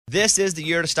This is the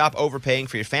year to stop overpaying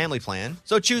for your family plan.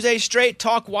 So choose a Straight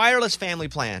Talk Wireless family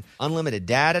plan. Unlimited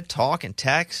data, talk, and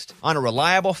text on a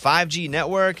reliable 5G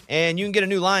network. And you can get a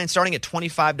new line starting at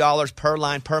 $25 per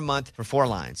line per month for 4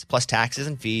 lines, plus taxes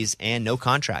and fees and no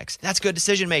contracts. That's good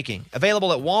decision making.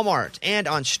 Available at Walmart and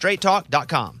on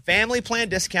straighttalk.com. Family plan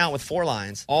discount with 4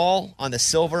 lines, all on the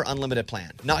Silver Unlimited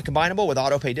plan. Not combinable with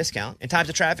auto pay discount. In times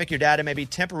of traffic, your data may be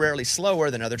temporarily slower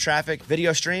than other traffic.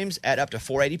 Video streams at up to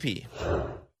 480p.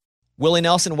 Willie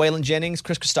Nelson, Waylon Jennings,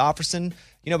 Chris Christopherson,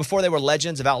 before they were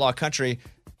legends of outlaw country,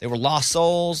 they were lost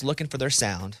souls looking for their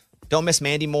sound. Don't miss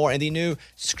Mandy Moore and the new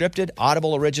scripted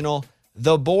Audible original,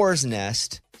 The Boar's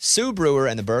Nest, Sue Brewer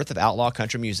and the Birth of Outlaw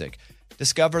Country Music.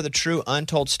 Discover the true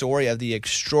untold story of the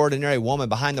extraordinary woman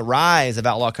behind the rise of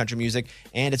outlaw country music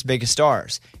and its biggest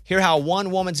stars. Hear how one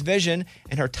woman's vision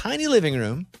in her tiny living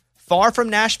room, far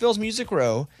from Nashville's Music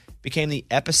Row, became the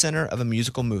epicenter of a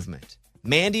musical movement.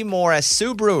 Mandy Moore as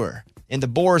Sue Brewer in The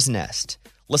Boar's Nest.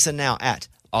 Listen now at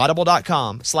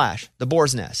audible.com/The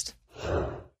Boar's Nest.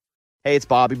 Hey, it's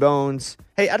Bobby Bones.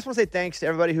 Hey, I just want to say thanks to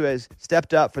everybody who has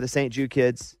stepped up for the St. Jude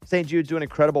kids. St. Jude's doing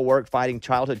incredible work fighting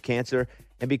childhood cancer.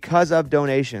 And because of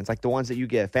donations like the ones that you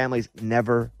give, families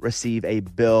never receive a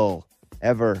bill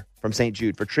ever from St.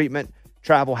 Jude for treatment,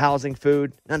 travel, housing,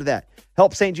 food, none of that.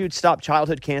 Help St. Jude stop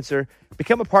childhood cancer.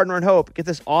 Become a partner in hope. Get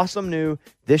this awesome new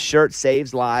This Shirt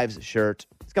Saves Lives shirt.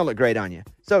 It's going to look great on you.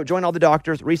 So join all the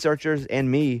doctors, researchers,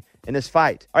 and me in this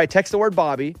fight. All right, text the word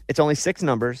Bobby. It's only 6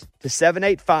 numbers to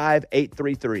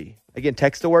 785-833. Again,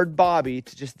 text the word Bobby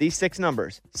to just these 6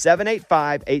 numbers,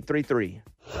 785-833.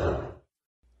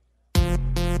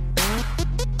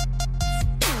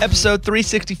 Episode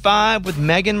 365 with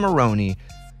Megan Maroney,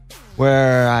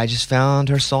 where I just found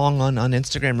her song on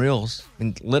Instagram Reels.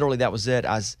 And literally that was it.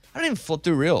 I don't even flip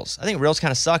through Reels. I think Reels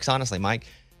kind of sucks, honestly, Mike.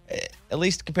 At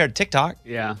least compared to TikTok.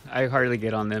 Yeah, I hardly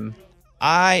get on them.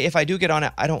 If I do get on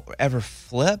it, I don't ever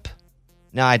flip.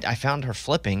 Now, I found her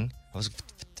flipping. I was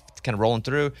kind of rolling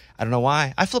through. I don't know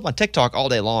why. I flip on TikTok all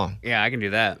day long. Yeah, I can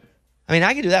do that. I mean,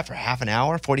 I can do that for half an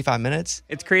hour, 45 minutes.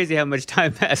 It's crazy how much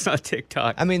time passed on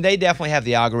TikTok. I mean, they definitely have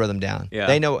the algorithm down. Yeah.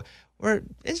 They know where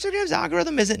Instagram's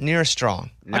algorithm isn't near as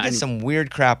strong. I get some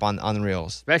weird crap on the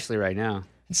Reels. Especially right now.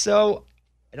 And so,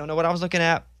 I don't know what I was looking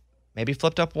at. Maybe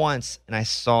flipped up once, and I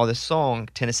saw this song,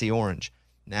 Tennessee Orange.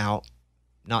 Now,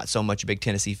 not so much a big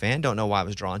Tennessee fan. Don't know why I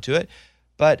was drawn to it.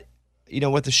 But,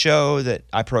 with the show that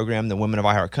I program, the Women of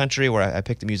iHeart Country, where I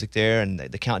pick the music there, and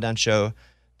the countdown show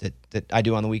that I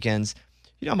do on the weekends,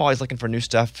 I'm always looking for new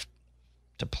stuff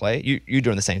to play. You're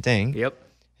doing the same thing. Yep.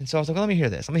 And so I was like, well, let me hear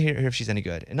this. Let me hear if she's any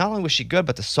good. And not only was she good,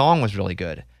 but the song was really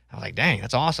good. I was like, dang,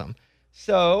 that's awesome.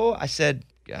 So I said,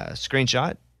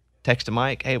 screenshot, text to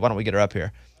Mike, hey, why don't we get her up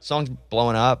here? Song's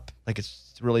blowing up. Like,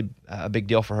 it's really a big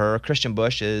deal for her. Christian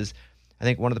Bush is, I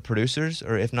think, one of the producers,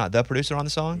 or if not the producer on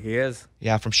the song. He is.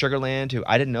 Yeah, from Sugarland, who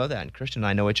I didn't know that. And Christian and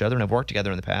I know each other and have worked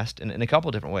together in the past in a couple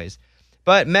of different ways.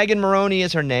 But Megan Maroney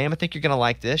is her name. I think you're going to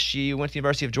like this. She went to the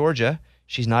University of Georgia.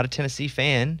 She's not a Tennessee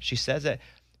fan. She says it.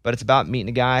 But it's about meeting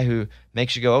a guy who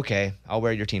makes you go, okay, I'll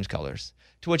wear your team's colors.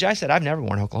 To which I said, I've never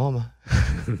worn Oklahoma.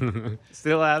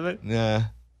 Still haven't? Nah.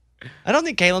 I don't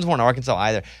think Kaylin's worn Arkansas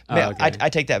either. Oh, okay. I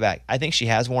take that back. I think she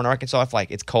has worn Arkansas if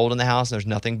it's cold in the house and there's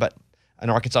nothing but an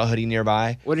Arkansas hoodie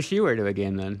nearby. What does she wear to a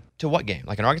game then? To what game?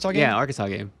 Like an Arkansas game? Yeah, Arkansas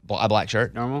game. A black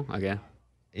shirt. Normal? Okay.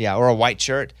 Yeah, or a white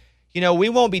shirt. We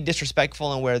won't be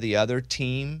disrespectful and wear our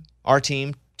team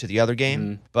to the other game.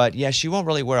 Mm-hmm. But yeah, she won't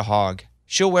really wear a hog.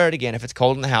 She'll wear it again if it's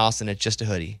cold in the house and it's just a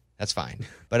hoodie. That's fine.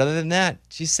 But other than that,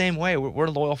 she's the same way. We're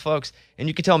loyal folks. And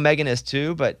you can tell Megan is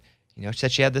too, but she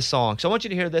said she had this song. So I want you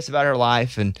to hear this about her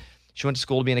life. And she went to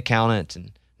school to be an accountant.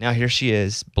 And now here she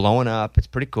is, blowing up. It's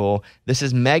pretty cool. This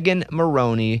is Megan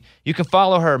Maroney. You can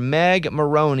follow her, Meg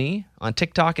Maroney, on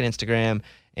TikTok and Instagram.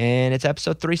 And it's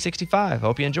episode 365.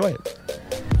 Hope you enjoy it.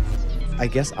 I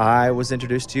guess I was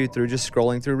introduced to you through just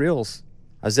scrolling through Reels.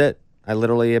 That's it.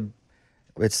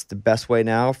 It's the best way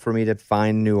now for me to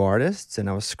find new artists. And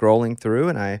I was scrolling through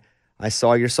and I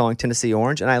saw your song, Tennessee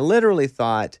Orange. And I literally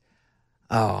thought,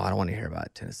 oh, I don't want to hear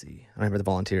about Tennessee. I don't hear about the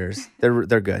Volunteers.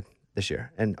 They're good this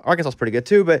year. And Arkansas's pretty good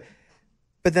too. But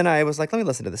then I was like, let me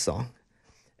listen to this song.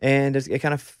 And it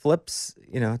kind of flips,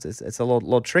 it's a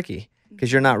little tricky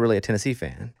because you're not really a Tennessee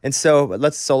fan. And so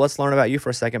let's learn about you for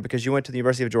a second because you went to the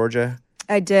University of Georgia.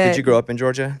 I did. Did you grow up in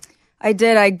Georgia? I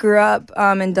did. I grew up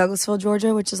in Douglasville,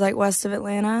 Georgia, which is west of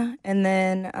Atlanta. And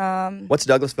then... what's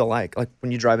Douglasville like? Like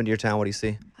when you drive into your town, what do you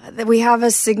see? We have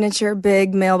a signature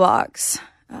big mailbox.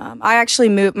 I actually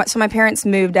moved... So my parents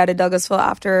moved out of Douglasville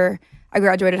after I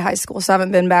graduated high school, so I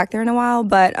haven't been back there in a while.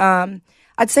 But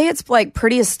I'd say it's like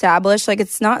pretty established. Like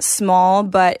it's not small,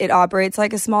 but it operates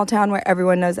like a small town where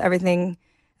everyone knows everything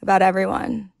about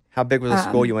everyone. How big was the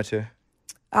school you went to?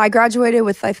 I graduated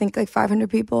with, I think, like 500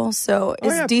 people. So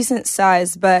it's decent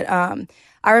size. But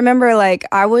I remember like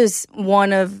I was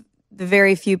one of the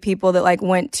very few people that like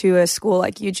went to a school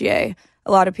like UGA.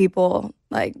 A lot of people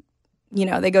like,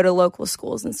 they go to local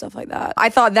schools and stuff like that. I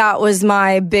thought that was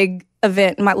my big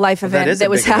event, my life event that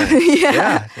was happening.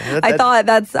 Yeah. I thought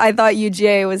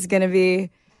UGA was going to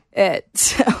be it.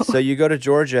 So you go to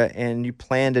Georgia and you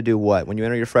plan to do what? When you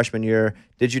enter your freshman year,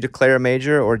 did you declare a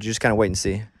major or did you just kind of wait and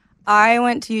see? I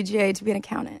went to UGA to be an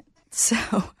accountant. So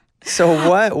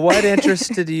what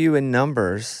interested you in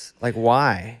numbers? Like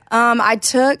why?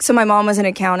 So my mom was an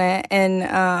accountant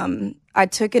and I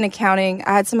took I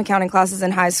had some accounting classes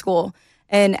in high school.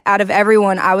 And out of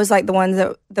everyone, I was like the one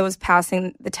that was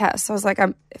passing the test. So I was like,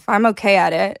 if I'm okay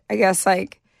at it, I guess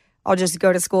like I'll just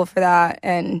go to school for that.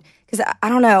 And because I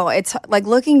don't know, it's like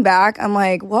looking back, I'm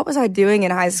like, what was I doing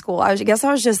in high school? I guess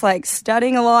I was just like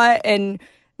studying a lot and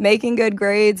making good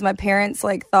grades. My parents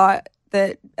like thought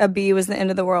that a B was the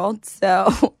end of the world.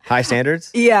 So high standards?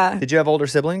 Yeah. Did you have older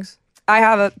siblings? I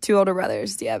have 2 older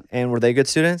brothers. Yep. And were they good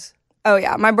students? Oh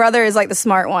yeah, my brother is like the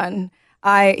smart one.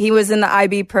 He was in the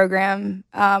IB program,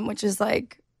 which is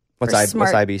like what's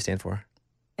IB stand for?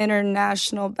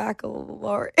 International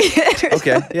Baccalaureate.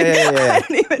 Okay, yeah. I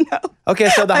don't even know. Okay,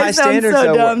 so the high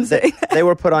standards they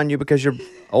were put on you because your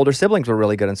older siblings were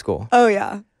really good in school. Oh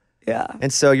yeah.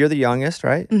 And so you're the youngest,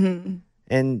 right? Mm-hmm.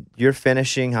 And you're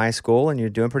finishing high school and you're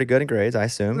doing pretty good in grades, I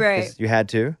assume, right? 'Cause you had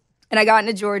to. And I got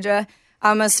into Georgia. I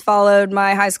almost followed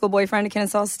my high school boyfriend to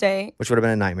Kennesaw State. Which would have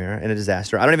been a nightmare and a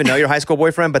disaster. I don't even know your high school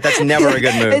boyfriend, but that's never a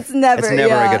good move. It's never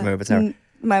a good move. It's never.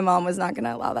 My mom was not going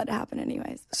to allow that to happen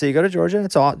anyways. So you go to Georgia.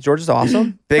 Georgia's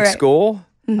awesome. Big Right. school.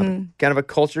 Kind of a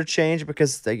culture change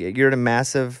because you're at a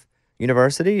massive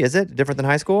university. Is it different than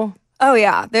high school? Oh,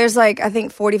 yeah. There's like, I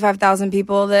think 45,000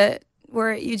 people that were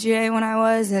at UGA when I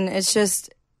was. And it's just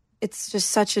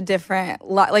such a different,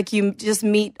 like you just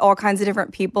meet all kinds of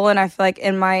different people. And I feel like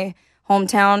in my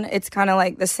hometown, it's kind of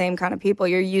like the same kind of people.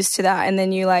 You're used to that. And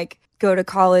then you like go to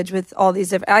college with all these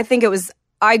different,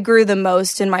 I grew the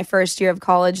most in my first year of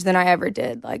college than I ever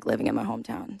did, like living in my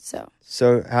hometown.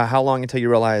 So how long until you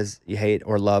realize you hate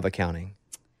or love accounting?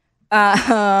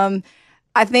 I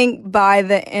think by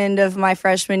the end of my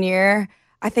freshman year,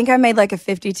 I think I made like a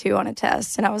 52 on a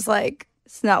test. And I was like,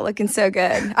 it's not looking so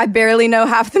good. I barely know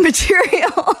half the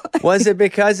material. Was it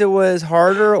because it was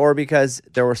harder or because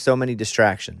there were so many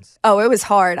distractions? Oh, it was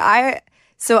hard.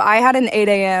 So I had an 8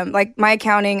 a.m. Like my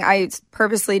accounting, I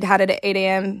purposely had it at 8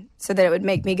 a.m. so that it would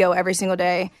make me go every single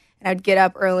day. And I'd get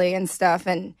up early and stuff.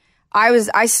 And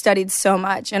I studied so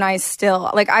much and I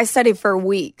studied for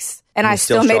weeks and I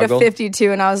still made a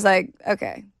 52 and I was like,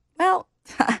 okay, well,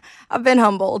 I've been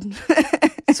humbled.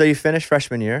 So you finished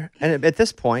freshman year. And at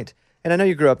this point, and I know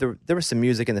you grew up, there was some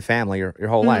music in the family your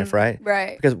whole life, right?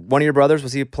 Right. Because one of your brothers,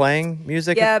 was he playing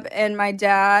music? Yep, and my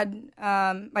dad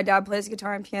plays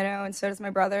guitar and piano, and so does my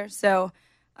brother. So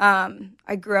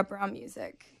I grew up around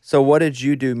music. So what did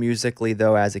you do musically,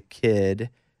 though, as a kid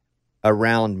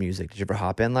around music? Did you ever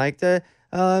hop in like the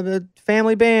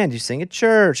family band? You sing at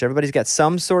church? Everybody's got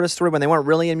some sort of story when they weren't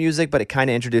really in music, but it kind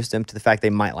of introduced them to the fact they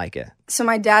might like it. So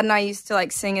my dad and I used to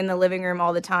like sing in the living room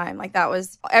all the time. Like that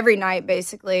was every night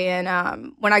basically.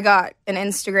 And when I got an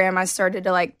Instagram, I started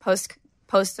to like post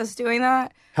us doing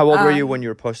that. How old were you when you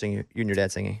were posting you and your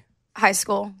dad singing? High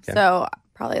school. Okay. So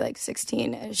probably like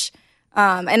 16-ish.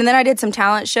 And then I did some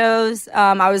talent shows.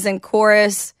 I was in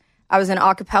chorus. I was in the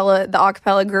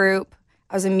acapella group.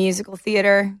 I was in musical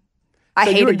theater. I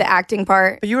hated the acting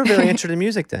part. But you were very interested in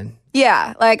music then.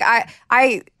 Yeah. Like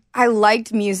I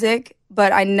liked music,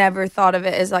 but I never thought of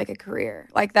it as like a career.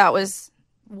 Like that was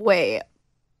way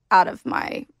out of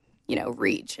my,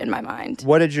 reach in my mind.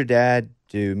 What did your dad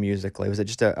do musically? Was it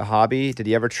just a hobby? Did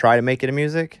he ever try to make it a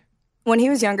music? When he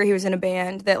was younger, he was in a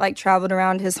band that like traveled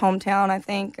around his hometown, I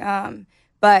think.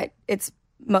 But it's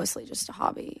mostly just a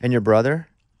hobby. And your brother?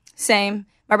 Same.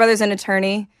 My brother's an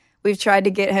attorney. We've tried to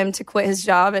get him to quit his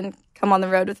job and come on the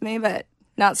road with me, but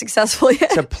not successful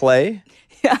yet. To play?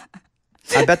 Yeah.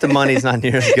 I bet the money's not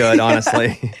near as good,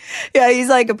 honestly. Yeah, he's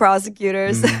like a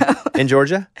prosecutor. So. In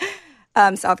Georgia?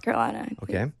 South Carolina.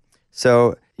 Okay.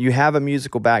 So you have a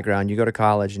musical background. You go to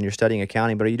college and you're studying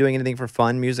accounting, but are you doing anything for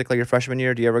fun musically your freshman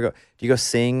year? Do you go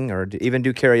sing or even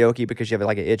do karaoke because you have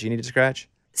like an itch you need to scratch?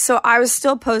 So I was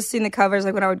still posting the covers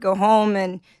like when I would go home.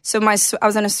 And so I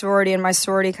was in a sorority and my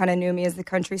sorority kind of knew me as the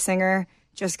country singer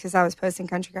just because I was posting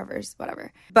country covers,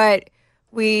 whatever. But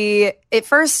it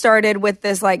first started with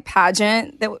this like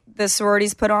pageant that the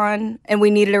sororities put on, and we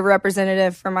needed a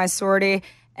representative for my sorority,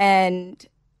 and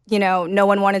no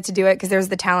one wanted to do it because there's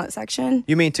the talent section.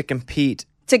 You mean to compete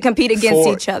against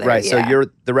each other, right? Yeah. So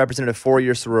you're the representative for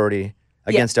your sorority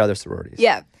against other sororities.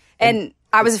 Yeah, and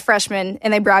I was a freshman,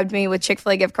 and they bribed me with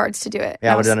Chick-fil-A gift cards to do it.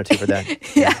 Yeah, I would have done it too for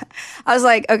that. Yeah, I was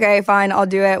like, okay, fine, I'll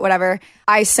do it, whatever.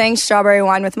 I sang Strawberry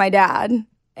Wine with my dad.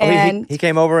 And he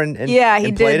came over and he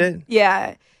played did. it?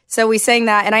 Yeah. So we sang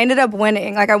that, and I ended up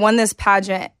winning. Like, I won this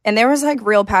pageant, and there was like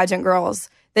real pageant girls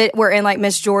that were in like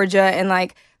Miss Georgia, and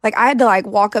like I had to like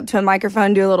walk up to a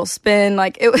microphone, do a little spin.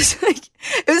 Like, it was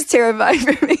terrifying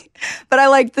for me, but I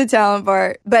liked the talent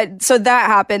part. But so that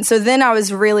happened. So then I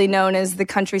was really known as the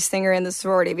country singer in the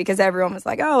sorority because everyone was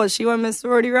like, oh, she won Miss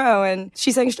Sorority Row and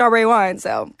she sang Strawberry Wine.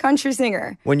 So country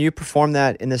singer. When you performed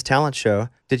that in this talent show,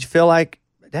 did you feel like,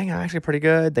 dang, I'm actually pretty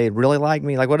good? They really like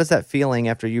me. Like, what is that feeling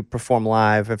after you perform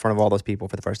live in front of all those people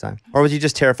for the first time? Or was you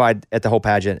just terrified at the whole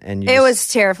pageant? And it was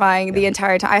terrifying the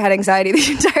entire time. I had anxiety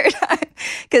the entire time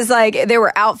because like there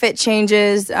were outfit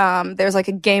changes. There was like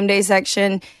a game day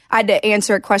section. I had to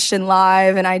answer a question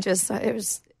live, and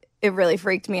it really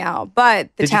freaked me out.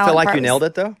 But the did you feel like you nailed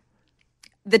it though?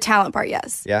 The talent part,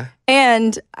 yes. Yeah.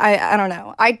 And I don't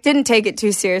know. I didn't take it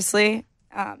too seriously,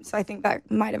 so I think that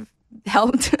might have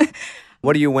helped.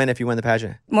 What do you win if you win the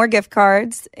pageant? More gift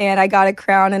cards, and I got a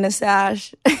crown and a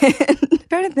sash. I'm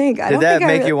trying to think. Did that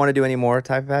make you want to do any more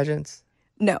type of pageants?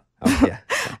 No. Oh, yeah.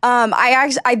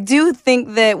 I do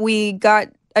think that we got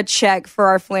a check for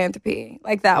our philanthropy.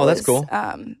 Like that. Oh, that's cool.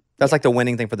 That's like the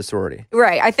winning thing for the sorority.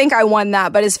 Right. I think I won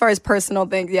that. But as far as personal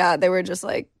things, yeah, they were just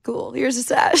like, cool, here's a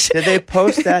sash. Did they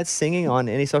post that singing on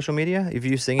any social media? If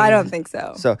you singing? I don't think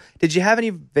so. So did you have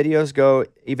any videos go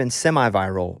even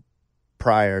semi-viral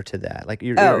prior to that? Like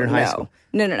you're in high school?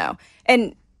 No.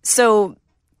 And so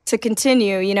to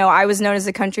continue, I was known as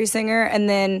a country singer. And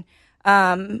then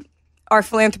our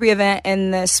philanthropy event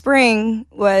in the spring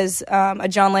was a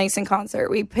John Langston concert.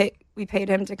 We paid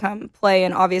him to come play,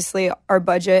 and obviously our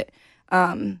budget,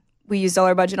 we used all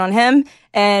our budget on him,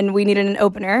 and we needed an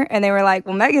opener. And they were like,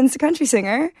 well, Megan's a country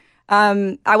singer.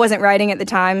 I wasn't writing at the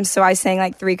time, so I sang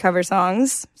like 3 cover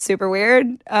songs. Super weird.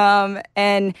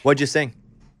 And what'd you sing?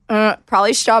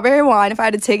 Probably Strawberry Wine, if I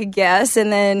had to take a guess,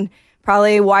 and then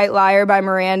probably White Liar by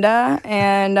Miranda,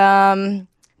 and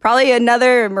probably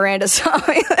another Miranda song.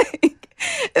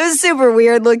 It was super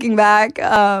weird looking back.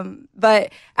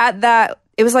 But at that,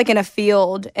 it was like in a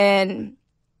field, and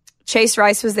Chase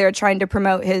Rice was there trying to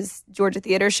promote his Georgia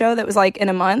Theater show that was like in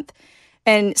a month.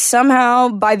 And somehow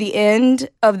by the end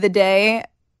of the day,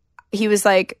 he was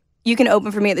like, you can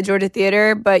open for me at the Georgia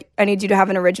Theater, but I need you to have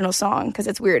an original song because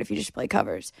it's weird if you just play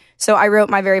covers. So I wrote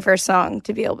my very first song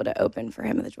to be able to open for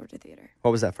him at the Georgia Theater.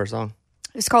 What was that first song?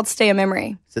 It's called Stay a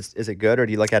Memory. Is it good, or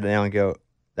do you look at it now and go,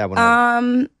 that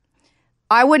one?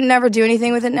 I would never do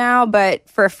anything with it now, but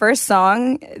for a first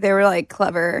song, they were like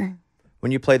clever.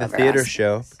 When you played the theater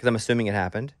show, because I'm assuming it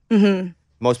happened,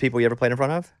 most people you ever played in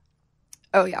front of?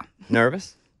 Oh, yeah.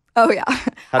 Nervous? Oh, yeah.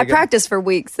 I practiced for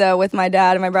weeks, though, with my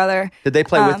dad and my brother. Did they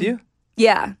play with you?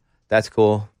 Yeah. That's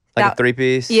cool. Like a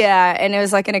 3-piece? Yeah, and it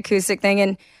was like an acoustic thing.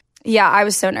 And yeah, I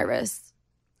was so nervous.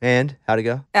 And how'd it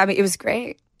go? I mean, it was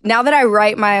great. Now that I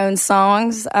write my own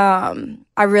songs,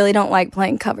 I really don't like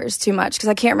playing covers too much because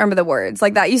I can't remember the words.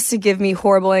 Like, that used to give me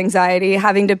horrible anxiety,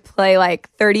 having to play like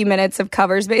 30 minutes of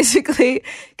covers, basically,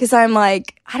 because I'm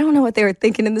like, I don't know what they were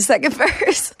thinking in the second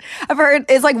verse. I've heard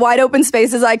it's like wide open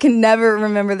spaces. I can never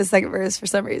remember the second verse for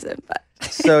some reason. But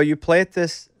So you play at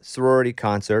this sorority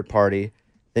concert party,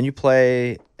 then you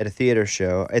play at a theater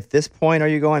show. At this point, are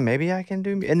you going, maybe I can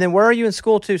do... And then where are you in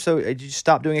school, too? So did you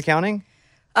stop doing accounting?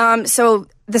 So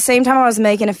the same time I was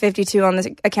making a 52 on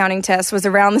the accounting test was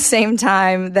around the same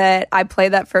time that I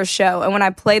played that first show. And when I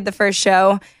played the first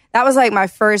show, that was like my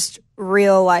first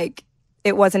real, like,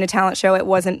 it wasn't a talent show. It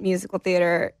wasn't musical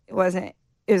theater. It was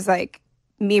like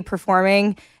me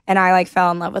performing, and I like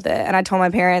fell in love with it. And I told my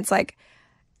parents, like,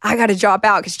 I got to drop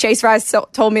out because Chase Rice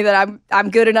told me that I'm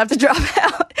good enough to drop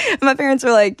out. And my parents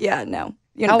were like, yeah, no,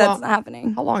 that's not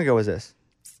happening. How long ago was this?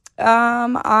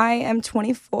 I am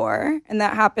 24, and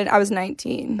that happened. I was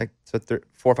 19. Like 4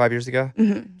 or 5 years ago?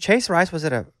 Mm-hmm. Chase Rice was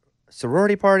at a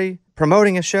sorority party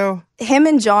promoting a show? Him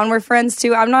and John were friends,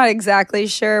 too. I'm not exactly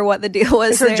sure what the deal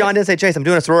was I heard John didn't say, Chase, I'm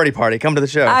doing a sorority party. Come to the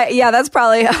show. Yeah, that's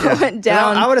probably how it went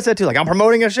down. I would have said, too, like, I'm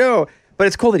promoting a show. But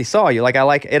it's cool that he saw you. Like, I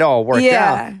like it all worked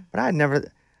out. But I'd never...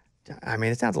 I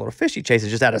mean, it sounds a little fishy. Chase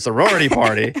is just at a sorority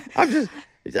party. I'm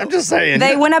just saying.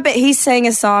 They went up he sang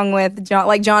a song with John.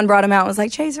 Like, John brought him out and was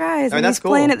like, Chase Rice. And he's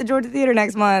playing at the Georgia Theater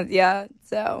next month. Yeah.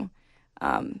 So,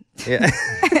 yeah.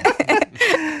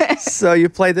 So you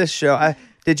play this show.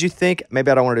 Did you think maybe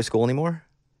I don't want to do school anymore?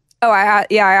 Oh, I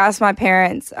asked my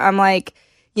parents. I'm like,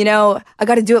 I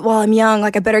got to do it while I'm young.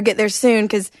 Like, I better get there soon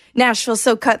because Nashville's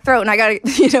so cutthroat, and I got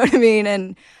to, you know what I mean?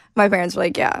 And my parents were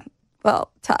like, yeah,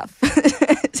 well, tough.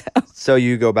 So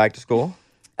you go back to school?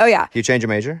 Oh, yeah. You change your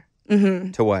major?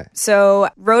 Mm-hmm. To what? So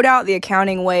rode out the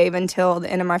accounting wave until the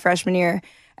end of my freshman year.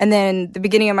 And then the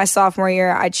beginning of my sophomore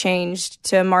year, I changed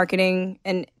to marketing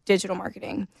and digital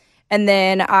marketing. And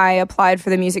then I applied for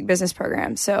the music business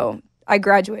program. So I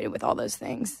graduated with all those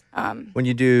things. When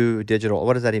you do digital,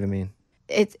 what does that even mean?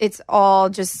 It's all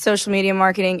just social media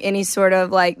marketing, any sort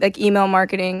of like email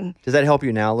marketing. Does that help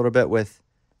you now a little bit with?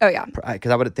 Oh, yeah.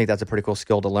 Because I would think that's a pretty cool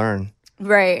skill to learn.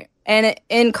 Right. And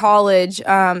in college,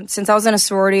 since I was in a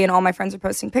sorority and all my friends are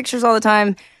posting pictures all the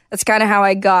time, that's kind of how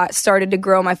I got started to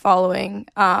grow my following.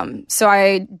 So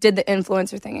I did the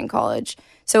influencer thing in college.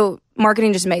 So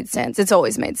marketing just made sense. It's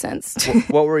always made sense.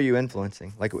 What were you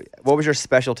influencing? Like, what was your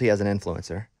specialty as an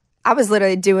influencer? I was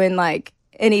literally doing like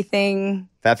anything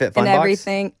FabFitFunBox? and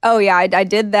everything. Oh, yeah. I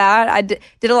did that. I did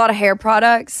a lot of hair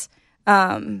products.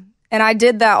 And I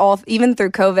did that all, even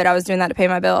through COVID, I was doing that to pay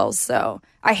my bills. So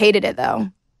I hated it though.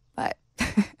 But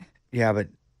yeah, but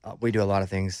we do a lot of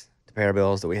things to pay our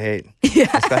bills that we hate,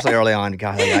 especially early on.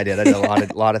 God, like I did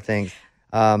a lot of things.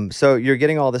 So you're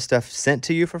getting all this stuff sent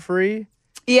to you for free?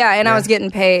 Yeah, and I was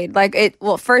getting paid.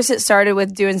 First it started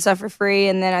with doing stuff for free,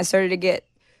 and then I started to get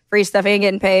free stuff and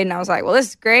getting paid, and I was like, well, this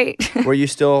is great. Were you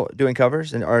still doing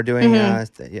covers or doing, yeah.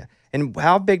 And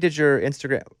how big did your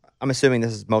Instagram, I'm assuming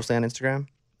this is mostly on Instagram?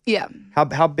 Yeah.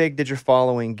 How big did your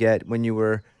following get when you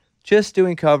were just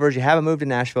doing covers? You haven't moved to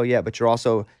Nashville yet, but you're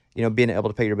also, being able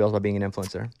to pay your bills by being an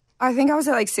influencer. I think I was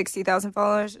at like 60,000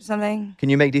 followers or something. Can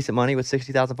you make decent money with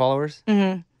 60,000 followers?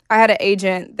 Mm-hmm. I had an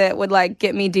agent that would like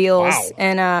get me deals. Wow.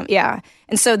 And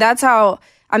and so that's what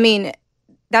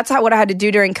I had to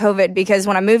do during COVID, because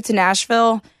when I moved to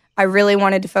Nashville, I really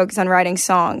wanted to focus on writing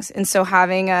songs. And so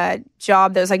having a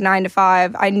job that was like 9 to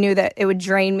 5, I knew that it would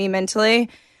drain me mentally.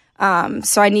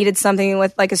 So I needed something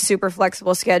with like a super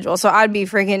flexible schedule. So I'd be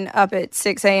freaking up at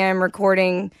 6 a.m.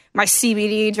 recording my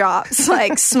CBD drops,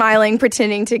 like smiling,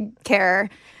 pretending to care.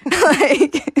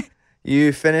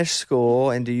 You finished school,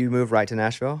 and do you move right to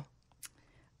Nashville?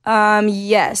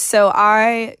 Yes. So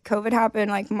COVID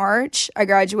happened like March. I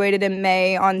graduated in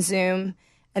May on Zoom,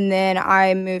 and then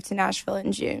I moved to Nashville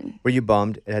in June. Were you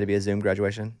bummed it had to be a Zoom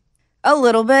graduation? A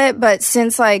little bit, but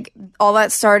since like all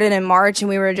that started in March and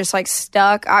we were just like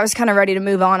stuck, I was kind of ready to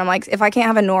move on. I'm like, if I can't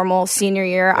have a normal senior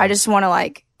year, I just want to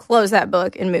like close that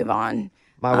book and move on.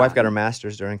 My wife got her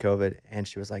master's during COVID, and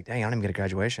she was like, dang, I don't even get a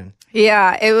graduation.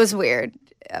 Yeah, it was weird.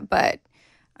 But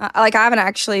I haven't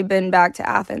actually been back to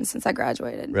Athens since I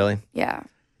graduated. Really? Yeah.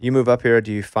 You move up here.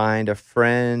 Do you find a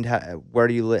friend? Where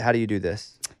do you live? How do you do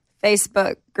this?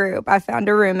 Facebook group. I found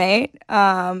a roommate.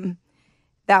 That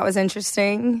was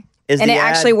interesting. And it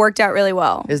actually worked out really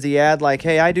well. Is the ad like,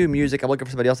 hey, I do music, I'm looking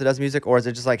for somebody else that does music? Or is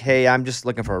it just like, hey, I'm just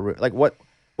looking for a like, what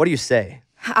do you say?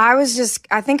 I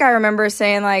think I remember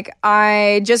saying like,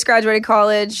 I just graduated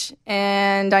college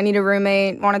and I need a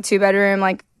roommate, want a 2-bedroom,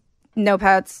 like no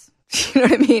pets. You know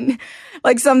what I mean?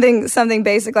 Like something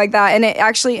basic like that. And it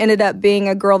actually ended up being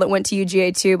a girl that went to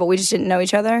UGA too, but we just didn't know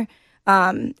each other.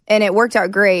 And it worked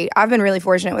out great. I've been really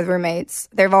fortunate with roommates.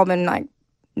 They've all been like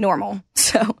normal.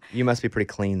 So you must be pretty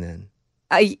clean then.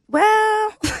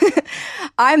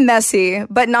 I'm messy,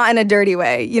 but not in a dirty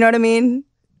way. You know what I mean?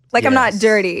 Like, yes. I'm not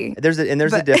dirty. There's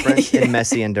a difference in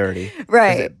messy and dirty.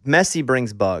 Right. Messy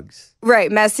brings bugs.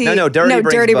 Right. Messy.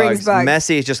 Dirty brings bugs.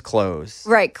 Messy is just clothes.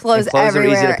 Right. Clothes everywhere.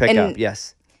 Are easy to pick up.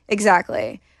 Yes.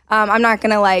 Exactly. I'm not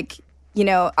going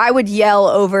to I would yell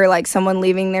over like someone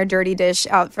leaving their dirty dish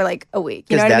out for like a week.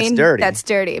 You know what I mean? Dirty. That's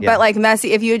dirty. Yeah. But like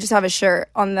messy, if you just have a shirt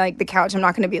on like the couch, I'm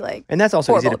not going to be like. And that's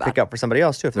also easy to pick up for somebody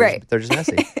else too if they're just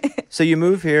messy. So you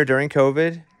move here during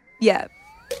COVID? Yeah.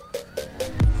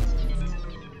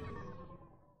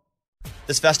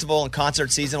 This festival and concert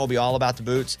season will be all about the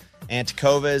boots, and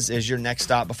Tecovas is your next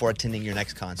stop before attending your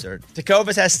next concert.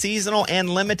 Tecovas has seasonal and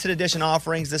limited edition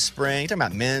offerings this spring. You're talking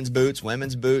about men's boots,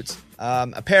 women's boots,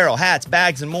 apparel, hats,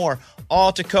 bags, and more.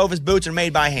 All Tecovas boots are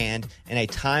made by hand in a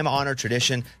time-honored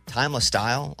tradition, timeless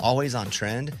style, always on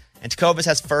trend. And Tecovas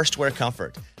has first wear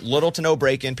comfort, little to no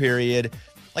break-in period.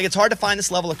 Like, it's hard to find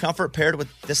this level of comfort paired with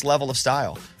this level of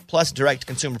style. Plus, direct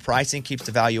consumer pricing keeps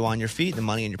the value on your feet, the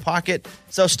money in your pocket.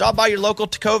 So stop by your local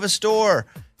Tecovas store.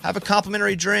 Have a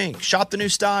complimentary drink. Shop the new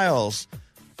styles.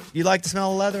 You like the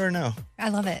smell of leather or no? I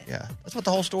love it. Yeah. That's what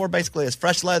the whole store basically is.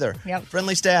 Fresh leather. Yep.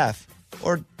 Friendly staff.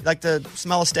 Or like the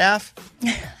smell of staff?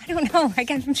 I don't know.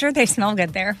 I'm sure they smell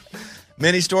good there.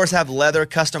 Many stores have leather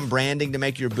custom branding to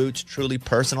make your boots truly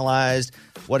personalized.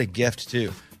 What a gift,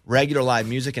 too. Regular live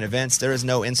music and events, there is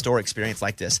no in-store experience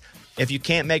like this. If you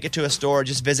can't make it to a store,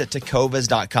 just visit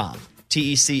tecovas.com.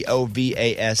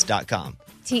 TECOVAS.com.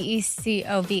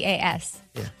 TECOVAS.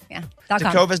 Yeah. .com.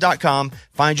 Tecovas.com.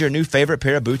 Find your new favorite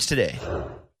pair of boots today.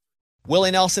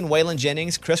 Willie Nelson, Waylon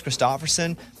Jennings, Chris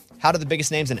Christopherson. How did the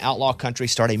biggest names in outlaw country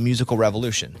start a musical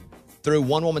revolution? Through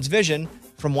one woman's vision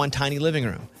from one tiny living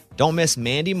room. Don't miss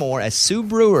Mandy Moore as Sue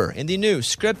Brewer in the new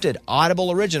scripted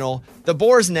Audible original, The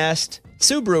Boar's Nest,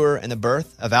 Sue Brewer and the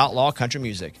Birth of Outlaw Country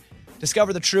Music.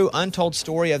 Discover the true untold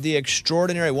story of the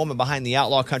extraordinary woman behind the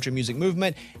outlaw country music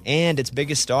movement and its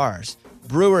biggest stars.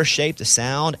 Brewer shaped the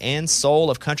sound and soul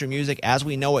of country music as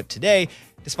we know it today,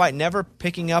 despite never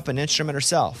picking up an instrument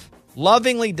herself.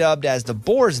 Lovingly dubbed as The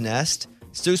Boar's Nest,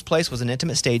 Sue's place was an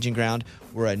intimate staging ground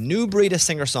where a new breed of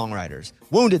singer-songwriters,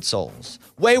 wounded souls,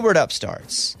 wayward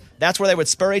upstarts, that's where they would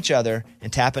spur each other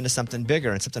and tap into something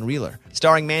bigger and something realer.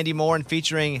 Starring Mandy Moore and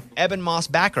featuring Eben Moss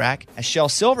Backrack as Shel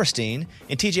Silverstein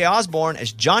and TJ Osborne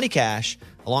as Johnny Cash,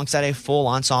 alongside a full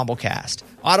ensemble cast.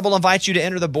 Audible invites you to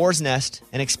enter the Boar's Nest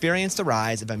and experience the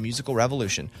rise of a musical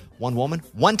revolution. One woman,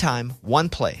 one time, one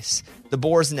place. The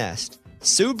Boar's Nest,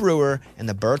 Sue Brewer, and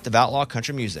the birth of outlaw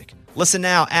country music. Listen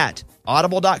now at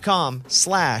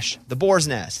audible.com/The Boar's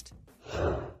Nest.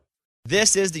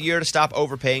 This is the year to stop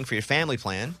overpaying for your family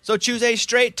plan. So choose a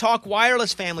Straight Talk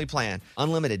Wireless family plan.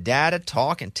 Unlimited data,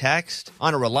 talk, and text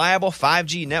on a reliable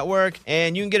 5G network.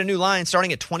 And you can get a new line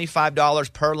starting at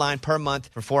 $25 per line per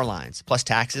month for 4 lines, plus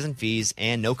taxes and fees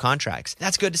and no contracts.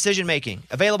 That's good decision making.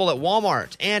 Available at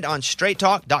Walmart and on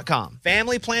straighttalk.com.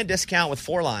 Family plan discount with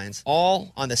 4 lines,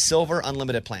 all on the Silver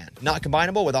Unlimited plan. Not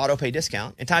combinable with auto pay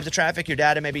discount. In times of traffic, your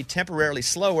data may be temporarily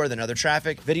slower than other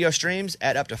traffic. Video streams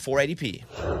at up to 480p.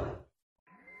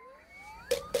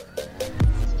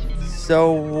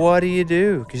 So what do you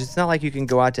do? Because it's not like you can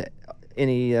go out to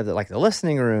any of the, like the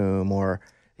listening room or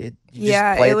you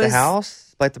just play at the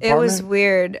house, play at the apartment? It was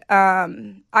weird.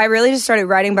 I really just started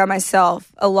writing by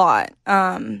myself a lot.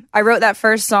 I wrote that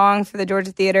first song for the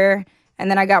Georgia Theater,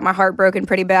 and then I got my heart broken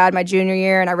pretty bad my junior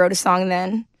year, and I wrote a song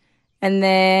then. And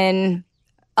then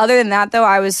other than that, though,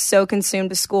 I was so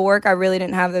consumed with schoolwork, I really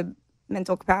didn't have the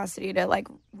mental capacity to like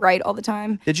write all the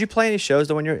time. Did you play any shows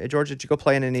though when you're at Georgia? Did you go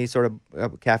play in any sort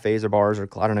of cafes or bars or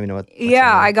I don't even know what?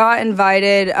 Yeah, I got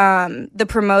invited. The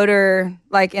promoter,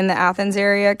 like in the Athens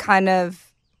area, kind of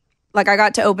like I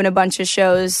got to open a bunch of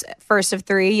shows, first of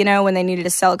 3. You know, when they needed to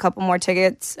sell a couple more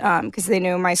tickets because they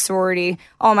knew my sorority,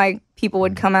 all my people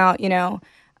would come out. You know,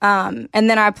 and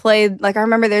then I played. Like I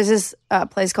remember there's this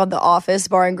place called The Office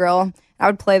Bar and Grill. I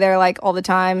would play there like all the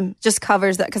time, just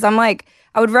covers that because I'm like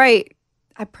I would write.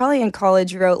 I probably in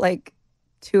college wrote like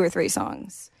 2 or 3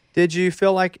 songs. Did you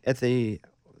feel like at the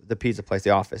pizza place, The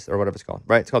Office, or whatever it's called,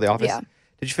 right? It's called The Office? Yeah.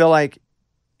 Did you feel like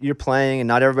you're playing and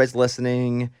not everybody's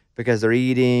listening because they're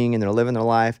eating and they're living their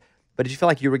life, but did you feel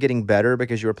like you were getting better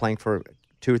because you were playing for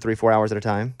 2 or 3, 4 hours at a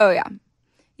time? Oh, yeah.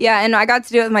 Yeah, and I got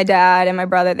to do it with my dad and my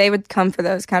brother. They would come for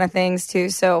those kind of things, too.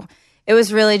 So it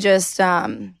was really just,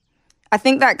 I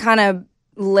think that kind of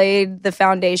laid the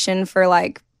foundation for,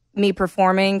 like, me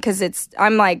performing because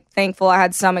I'm like thankful I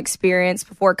had some experience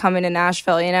before coming to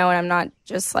Nashville, you know, and I'm not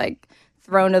just like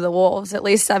thrown to the wolves. At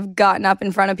least I've gotten up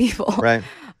in front of people. Right.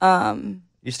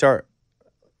 You start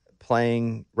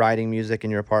playing, writing music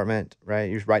in your apartment, right?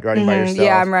 You're writing by yourself.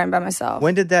 Yeah, I'm writing by myself.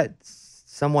 When did that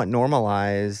somewhat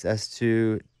normalize as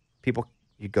to people,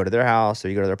 you go to their house or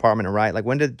you go to their apartment and write? Like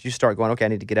when did you start going, okay, I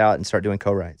need to get out and start doing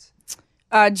co-writes?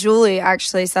 Julie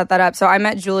actually set that up. So I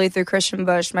met Julie through Christian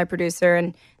Bush, my producer,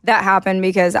 and that happened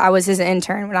because I was his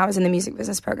intern when I was in the music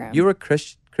business program. You were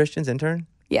Christian's intern?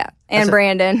 Yeah, and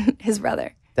Brandon, his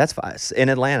brother. That's fine. In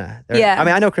Atlanta. Yeah. I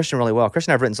mean, I know Christian really well.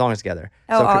 Christian and I have written songs together.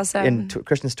 Oh, awesome. And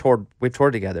Christian's we've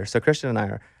toured together. So Christian and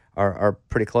I are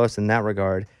pretty close in that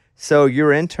regard. So you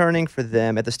were interning for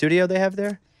them at the studio they have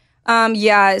there?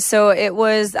 Yeah, so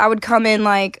I would come in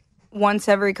like once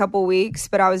every couple weeks,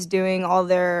 but I was doing all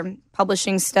their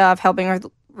publishing stuff, helping with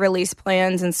release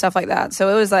plans and stuff like that. So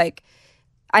it was like,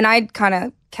 and I kind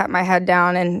of kept my head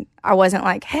down and I wasn't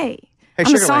like, hey, I'm a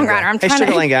songwriter. I'm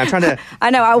trying to. I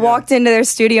know. I walked into their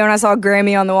studio and I saw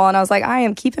Grammy on the wall and I was like, I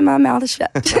am keeping my mouth shut.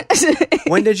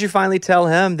 When did you finally tell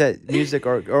him that music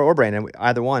or Brandon,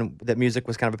 either one, that music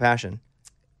was kind of a passion?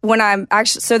 When I'm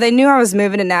actually, so they knew I was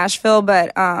moving to Nashville,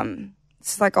 but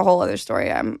it's like a whole other story.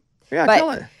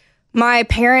 Tell it. My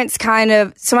parents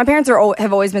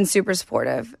have always been super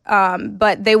supportive,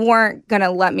 but they weren't going to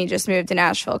let me just move to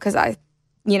Nashville because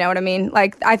you know what I mean?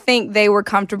 Like, I think they were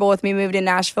comfortable with me moving to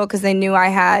Nashville because they knew I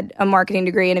had a marketing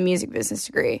degree and a music business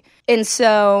degree. And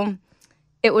so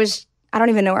it was, I don't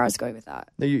even know where I was going with that.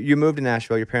 You moved to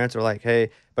Nashville. Your parents were like, hey,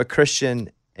 but Christian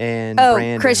and Oh,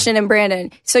 Brandon. Christian and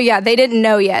Brandon. So yeah, they didn't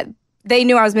know yet. They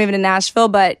knew I was moving to Nashville,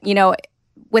 but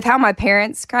with how my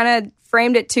parents kind of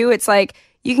framed it too, it's like,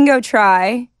 you can go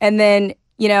try. And then,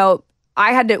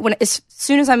 I had to, as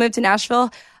soon as I moved to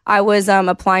Nashville, I was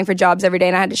applying for jobs every day,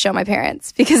 and I had to show my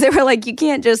parents because they were like, you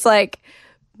can't just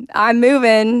I'm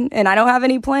moving and I don't have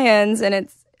any plans. And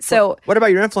it's so. What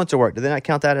about your influencer work? Did they not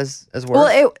count that as work?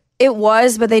 Well, it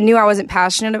was, but they knew I wasn't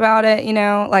passionate about it.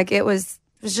 It was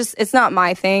just, it's not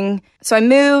my thing. So I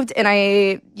moved and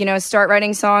I, start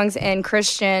writing songs. And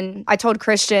Christian, I told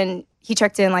Christian, he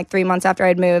checked in 3 months after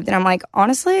I'd moved. And I'm like,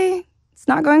 honestly, it's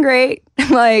not going great.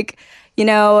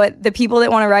 The people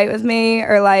that want to write with me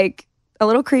are a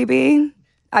little creepy.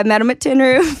 I met him at Tin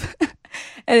Roof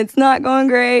and it's not going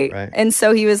great. Right. And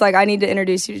so he was like, I need to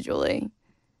introduce you to Julie.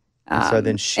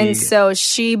 So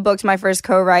she booked my first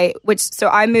co-write, so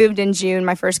I moved in June.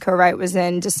 My first co-write was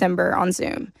in December on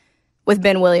Zoom with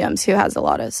Ben Williams, who has a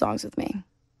lot of songs with me.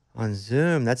 On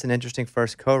Zoom, that's an interesting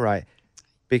first co-write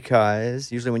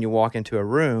because usually when you walk into a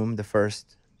room the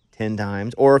first 10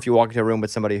 times, or if you walk into a room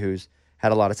with somebody who's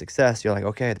had a lot of success, you're like,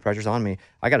 okay, the pressure's on me.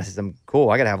 I got to say something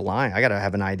cool. I got to have a line. I got to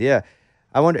have an idea.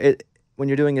 I wonder, when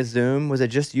you're doing a Zoom, was it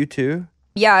just you two?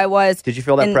 Yeah, it was. Did you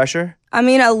feel that pressure? I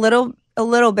mean, a little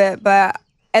bit, but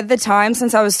at the time,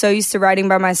 since I was so used to writing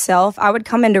by myself, I would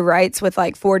come into writes with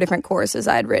 4 different choruses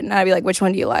I had written. I'd be like, which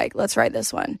one do you like? Let's write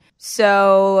this one.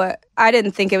 So I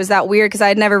didn't think it was that weird because I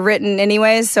had never written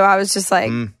anyways. So I was just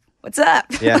like, what's up?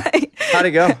 Yeah. How'd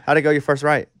it go? How'd it go your first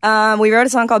write? We wrote a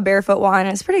song called Barefoot Wine.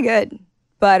 It's pretty good.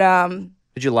 But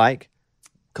did you like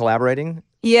collaborating?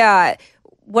 Yeah.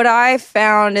 What I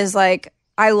found is I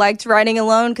liked writing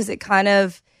alone because it kind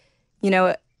of,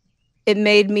 it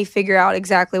made me figure out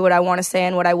exactly what I want to say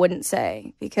and what I wouldn't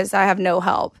say because I have no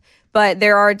help. But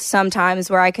there are some times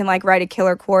where I can write a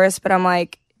killer chorus, but I'm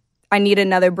like, I need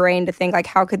another brain to think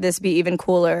how could this be even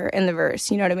cooler in the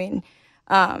verse? You know what I mean?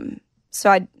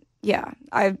 So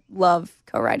I love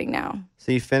co-writing now.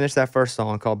 So you finished that first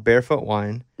song called Barefoot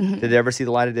Wine. Mm-hmm. Did it ever see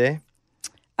the light of day?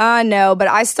 No, but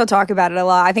I still talk about it a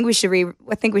lot. I think we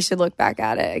should look back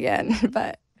at it again.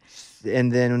 But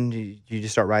and then you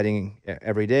just start writing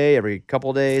every day, every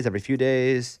couple days, every few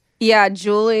days. Yeah,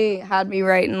 Julie had me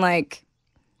writing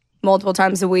multiple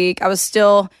times a week. I was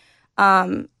still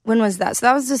when was that? So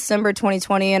that was December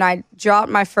 2020, and I dropped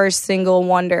my first single,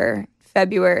 Wonder,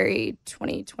 February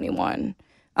 2021.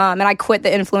 And I quit the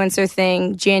influencer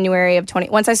thing January of 20.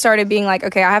 Once I started being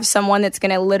okay, I have someone that's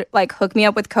gonna hook me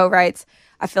up with co-writes.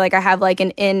 I feel like I have an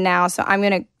in now, so I'm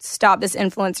gonna stop this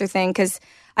influencer thing because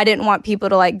I didn't want people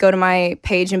to go to my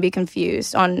page and be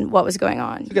confused on what was going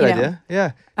on. It's a good idea.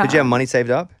 Yeah. Did you have money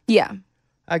saved up? Yeah.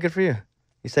 Good for you.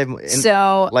 You saved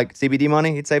CBD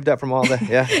money. You saved up from all the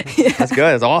yeah. That's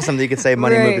good. It's awesome that you could save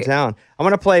money and move to town. I'm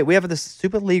gonna play. We have this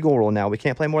stupid legal rule now. We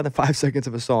can't play more than 5 seconds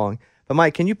of a song. But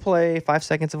Mike, can you play 5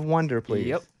 seconds of Wonder, please?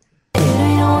 Yep. It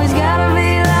ain't always gotta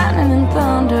be lightning and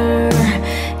thunder.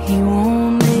 He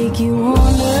won't make you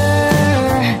wonder.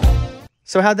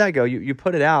 So how'd that go? You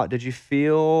put it out. Did you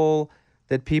feel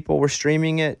that people were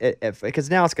streaming it? Because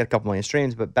now it's got a couple million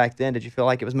streams, but back then, did you feel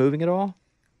like it was moving at all?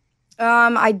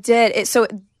 I did.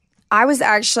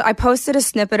 I posted a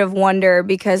snippet of Wonder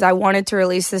because I wanted to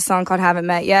release this song called Haven't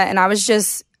Met Yet, and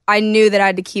I knew that I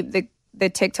had to keep the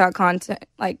TikTok content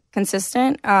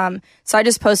consistent. So I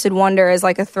just posted Wonder as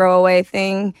a throwaway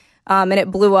thing, and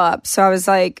it blew up. So I was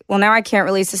like, well, now I can't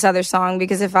release this other song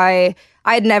because if I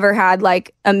had never had 1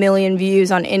 million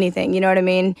views on anything, you know what I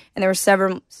mean? And there were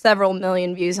several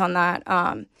million views on that.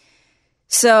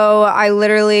 So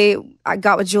I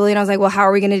got with Julie and I was like, well, how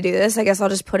are we going to do this? I guess I'll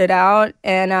just put it out.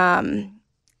 And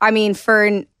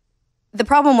the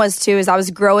problem was too, is I was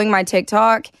growing my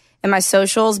TikTok and my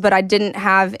socials, but I didn't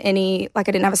have I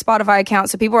didn't have a Spotify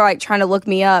account. So people were trying to look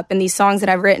me up and these songs that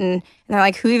I've written. And they're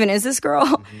like, who even is this girl?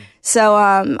 Mm-hmm.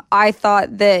 So I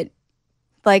thought that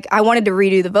I wanted to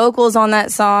redo the vocals on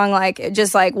that song. It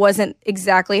just wasn't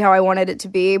exactly how I wanted it to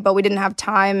be, but we didn't have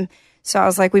time. So I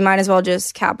was like, we might as well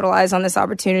just capitalize on this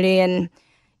opportunity. And,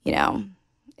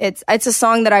 it's a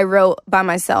song that I wrote by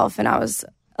myself and I was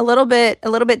a little bit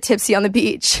tipsy on the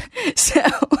beach. So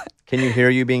can you hear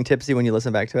you being tipsy when you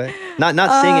listen back to it? Not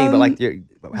singing, but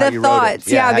how the you thoughts. wrote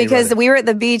it. Yeah, because we were at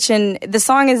the beach and the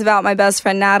song is about my best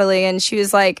friend Natalie, and she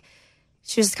was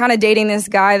kind of dating this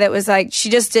guy that was she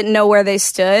just didn't know where they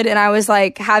stood. And I was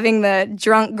having the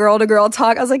drunk girl to girl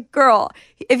talk. I was like, girl,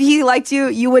 if he liked you,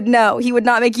 you would know. He would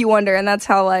not make you wonder. And that's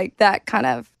how that kind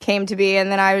of came to be.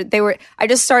 And then I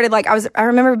just started I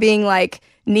remember being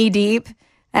knee deep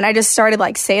and I just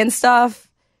started saying stuff.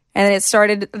 And then it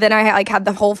started, then I like had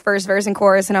the whole first verse and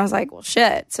chorus, and I was like, well,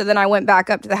 shit. So then I went back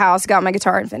up to the house, got my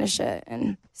guitar, and finished it.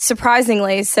 And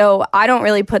surprisingly, so I don't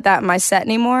really put that in my set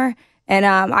anymore. And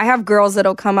I have girls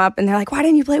that'll come up and they're like, why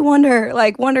didn't you play Wonder?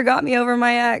 Like, Wonder got me over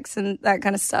my ex and that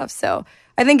kind of stuff. So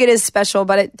I think it is special,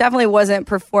 but it definitely wasn't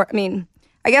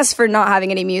I guess for not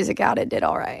having any music out, it did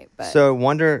all right. But. So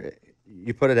Wonder,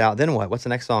 you put it out. Then what? What's the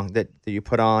next song that you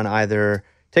put on either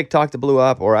TikTok that blew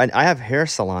up, or I have Hair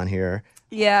Salon here.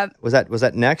 Yeah. Was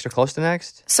that next or close to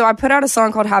next? So I put out a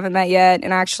song called Haven't Met Yet,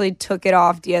 and I actually took it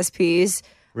off DSPs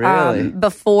Really?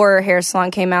 Before Hair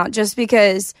Salon came out, just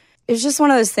because it's just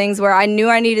one of those things where I knew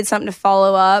I needed something to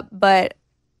follow up, but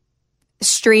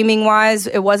streaming wise,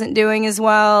 it wasn't doing as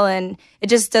well, and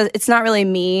it's not really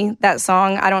me, that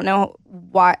song. I don't know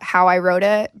how I wrote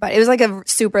it, but it was like a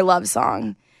super love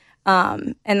song.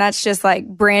 And that's just like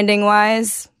branding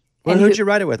wise. Well, who'd you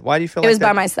write it with? Why do you feel like it was that?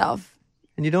 by myself?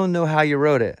 And you don't know how you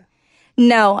wrote it?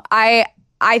 No, I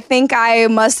think I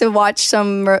must have watched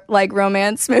some like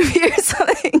romance movie or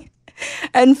something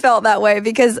and felt that way,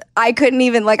 because I couldn't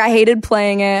even, like, I hated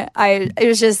playing it. It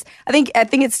was just, I think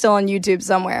it's still on YouTube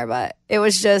somewhere, but it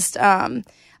was just, I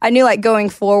knew like going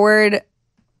forward,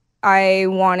 I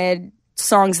wanted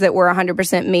songs that were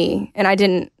 100% me, and I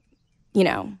didn't,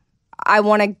 I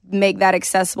want to make that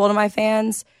accessible to my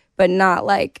fans, but not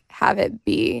like have it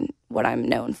be what I'm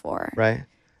known for. Right.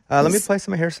 Let me play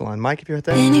some of Hair Salon. Mike, if you're at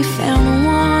that. And he found the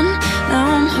one.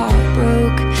 Now I'm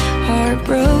heartbroken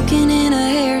in a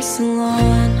hair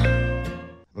salon.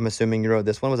 I'm assuming you wrote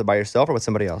this one. Was it by yourself or with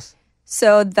somebody else?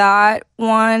 So that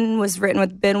one was written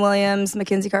with Ben Williams,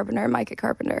 Mackenzie Carpenter, and Micah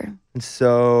Carpenter. And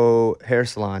so Hair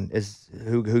Salon is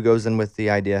who goes in with the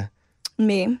idea?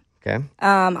 Me. Okay.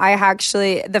 I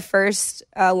actually, the first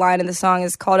line of the song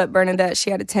is called up Bernadette. She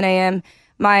had a 10 a.m.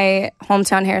 My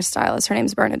hometown hairstylist, her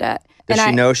name's Bernadette. Does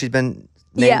she know she's been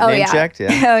name checked?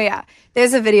 Yeah. Oh, yeah.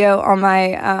 There's a video on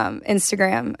my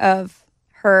Instagram of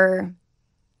her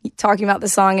talking about the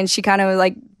song, and she kind of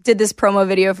like did this promo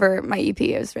video for my EP.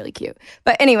 It was really cute.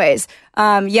 But anyways,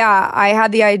 I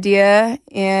had the idea,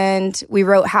 and we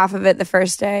wrote half of it the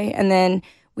first day, and then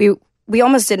we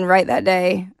almost didn't write that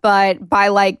day. But by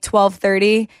like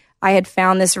 12:30, I had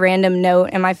found this random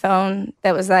note in my phone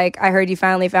that was like, I heard you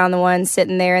finally found the one,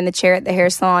 sitting there in the chair at the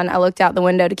hair salon. I looked out the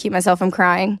window to keep myself from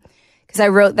crying, because I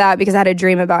wrote that because I had a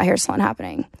dream about hair salon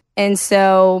happening. And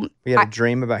so we had a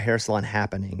dream about Hair Salon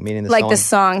happening, meaning the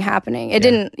song happening. It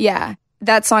didn't,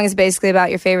 that song is basically about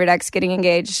your favorite ex getting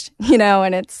engaged,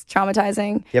 and it's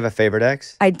traumatizing. You have a favorite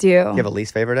ex? I do. You have a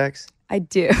least favorite ex? I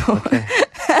do. Okay.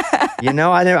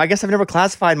 I guess I've never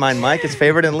classified mine, Mike, as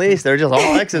favorite and least. They're just all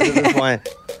exes at this point.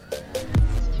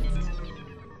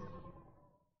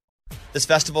 This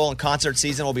festival and concert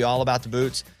season will be all about the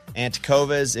boots, and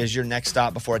Tecovas is your next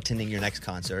stop before attending your next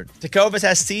concert. Tecovas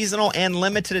has seasonal and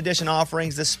limited edition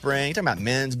offerings this spring. You're talking about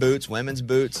men's boots, women's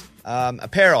boots,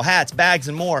 apparel, hats, bags,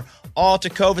 and more. All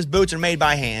Tecovas boots are made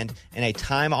by hand in a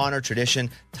time-honored tradition,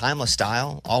 timeless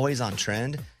style, always on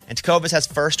trend. And Tecovas has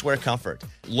first wear comfort,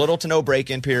 little to no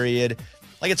break-in period.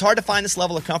 Like, it's hard to find this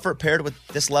level of comfort paired with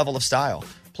this level of style.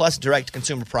 Plus, direct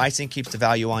consumer pricing keeps the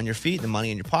value on your feet, the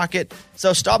money in your pocket.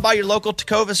 So stop by your local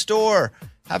Tecovas store,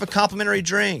 have a complimentary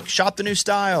drink, shop the new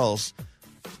styles.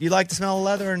 You like the smell of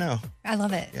leather or no? I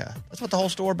love it. Yeah, that's what the whole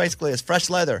store basically is. Fresh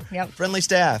leather, Yep. Friendly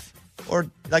staff. Or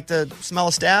like the smell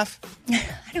of staff? I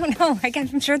don't know.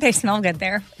 I'm sure they smell good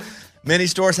there. Many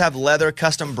stores have leather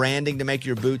custom branding to make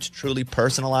your boots truly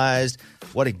personalized.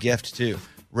 What a gift, too.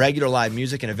 Regular live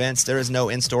music and events, there is no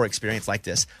in-store experience like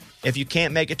this. If you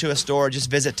can't make it to a store,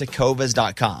 just visit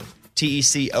tecovas.com.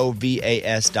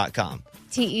 TECOVAS.com.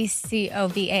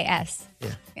 TECOVAS.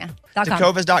 Yeah. .com.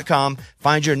 Tecovas.com.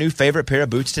 Find your new favorite pair of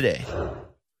boots today.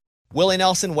 Willie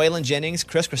Nelson, Waylon Jennings,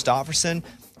 Chris Christopherson.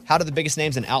 How did the biggest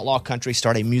names in outlaw country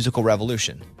start a musical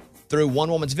revolution? Through one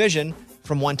woman's vision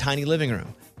from one tiny living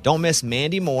room. Don't miss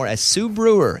Mandy Moore as Sue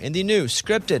Brewer in the new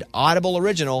scripted Audible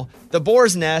original, The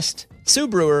Boar's Nest, Sue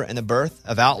Brewer and the Birth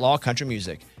of Outlaw Country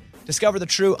Music. Discover the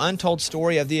true untold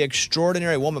story of the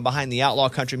extraordinary woman behind the outlaw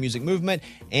country music movement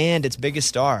and its biggest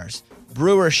stars.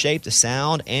 Brewer shaped the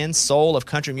sound and soul of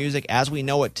country music as we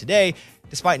know it today,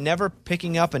 despite never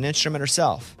picking up an instrument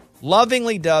herself.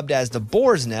 Lovingly dubbed as The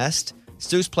Boar's Nest,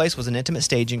 Sue's place was an intimate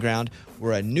staging ground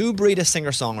where a new breed of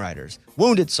singer-songwriters,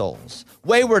 wounded souls,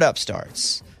 wayward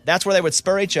upstarts, that's where they would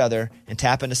spur each other and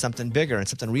tap into something bigger and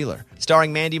something realer.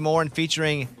 Starring Mandy Moore and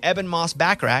featuring Eben Moss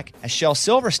Backrack as Shel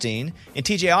Silverstein and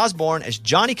TJ Osborne as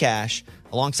Johnny Cash,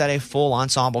 alongside a full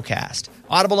ensemble cast.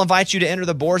 Audible invites you to enter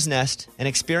the Boar's Nest and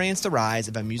experience the rise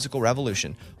of a musical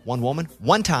revolution. One woman,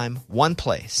 one time, one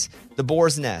place. The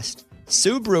Boar's Nest.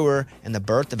 Sue Brewer, and the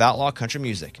birth of outlaw country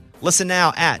music. Listen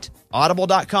now at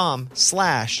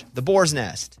audible.com/The Boar's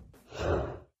Nest.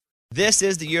 This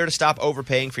is the year to stop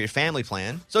overpaying for your family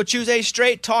plan. So choose a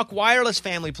Straight Talk Wireless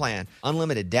family plan.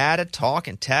 Unlimited data, talk,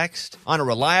 and text on a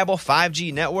reliable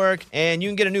 5G network. And you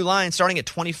can get a new line starting at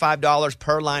 $25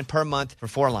 per line per month for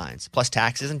 4 lines, plus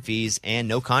taxes and fees and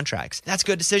no contracts. That's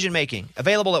good decision making.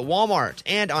 Available at Walmart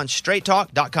and on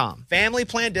straighttalk.com. Family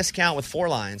plan discount with 4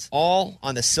 lines, all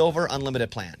on the Silver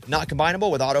Unlimited plan. Not combinable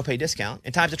with auto pay discount.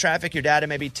 In times of traffic, your data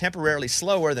may be temporarily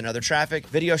slower than other traffic.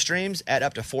 Video streams at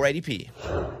up to 480p.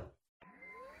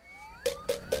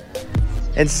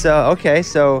 And so, okay,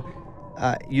 so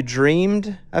you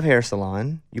dreamed of Hair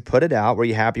Salon. You put it out. Were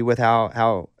you happy with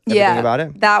how everything about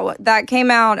it? That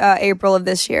came out April of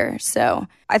this year. So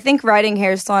I think writing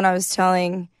Hair Salon, I was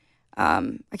telling,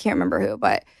 I can't remember who,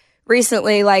 but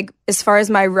recently, like as far as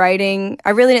my writing,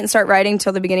 I really didn't start writing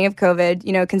till the beginning of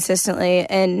COVID, consistently.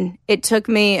 And it took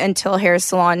me until Hair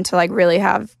Salon to like really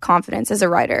have confidence as a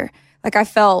writer. Like I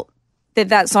felt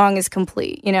that song is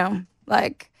complete,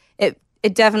 like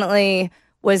it definitely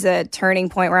was a turning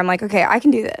point where I'm like, okay, I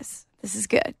can do this. This is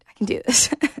good. I can do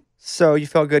this. So you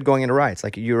felt good going into writes,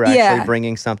 like you were actually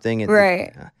bringing something.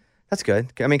 Right. That's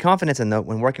good. I mean, confidence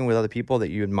when working with other people that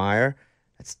you admire,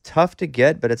 it's tough to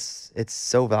get, but it's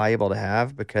so valuable to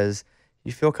have because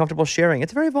you feel comfortable sharing.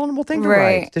 It's a very vulnerable thing to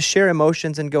write, to share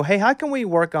emotions and go, hey, how can we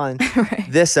work on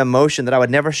this emotion that I would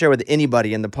never share with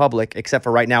anybody in the public except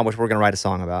for right now, which we're going to write a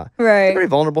song about. Right. It's a very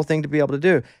vulnerable thing to be able to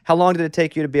do. How long did it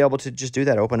take you to be able to just do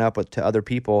that, open up to other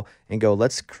people and go,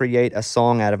 let's create a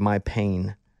song out of my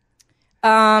pain?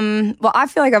 Well, I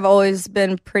feel like I've always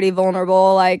been pretty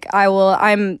vulnerable. Like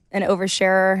I'm an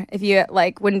oversharer. If you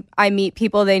when I meet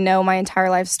people, they know my entire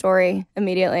life story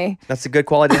immediately. That's a good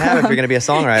quality to have if you're going to be a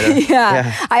songwriter.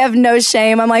 Yeah. I have no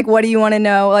shame. I'm like, what do you want to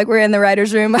know? Like we're in the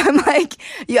writer's room. I'm like,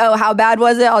 how bad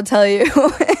was it? I'll tell you.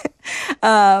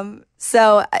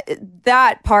 So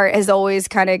that part has always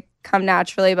kind of come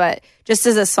naturally, but just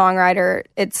as a songwriter,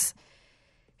 it's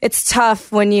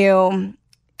tough when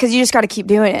because you just got to keep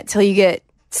doing it till you get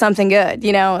something good,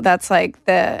 that's like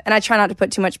and I try not to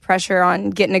put too much pressure on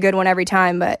getting a good one every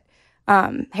time, but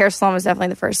Hair Salon was definitely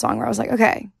the first song where I was like,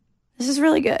 okay, this is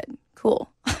really good.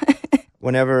 Cool.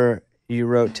 Whenever you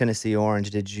wrote Tennessee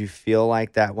Orange, did you feel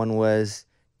like that one was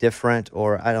different,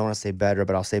 or I don't want to say better,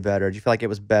 but I'll say better. Did you feel like it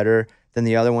was better than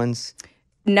the other ones?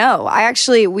 No,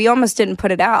 we almost didn't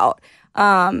put it out.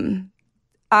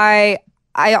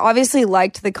 I obviously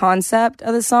liked the concept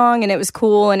of the song, and it was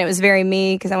cool, and it was very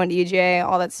me because I went to UGA,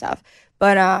 all that stuff.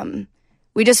 But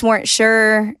we just weren't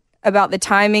sure about the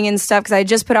timing and stuff because I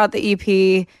just put out the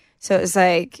EP. So it was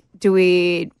like,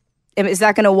 is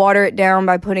that going to water it down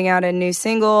by putting out a new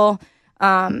single?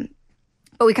 But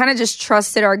we kind of just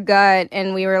trusted our gut,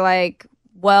 and we were like,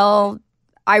 well,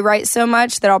 I write so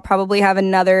much that I'll probably have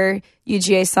another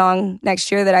UGA song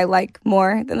next year that I like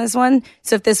more than this one.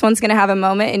 So if this one's going to have a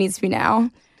moment, it needs to be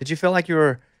now. Did you feel like you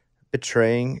were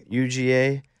betraying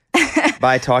UGA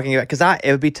by talking about, because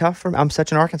it would be tough for me. I'm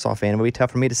such an Arkansas fan. It would be tough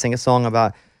for me to sing a song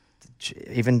about,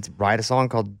 even write a song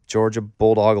called Georgia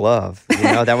Bulldog Love.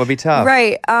 That would be tough.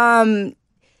 Right. I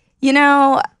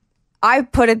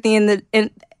put at the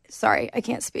end, sorry, I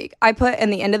can't speak. I put in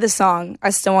the end of the song, I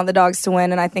still want the dogs to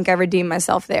win, and I think I redeemed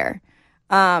myself there.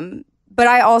 But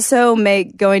I also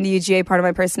make going to UGA part of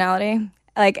my personality.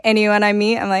 Like anyone I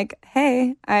meet, I'm like,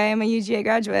 hey, I am a UGA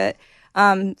graduate.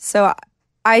 So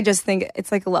I just think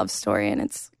it's like a love story, and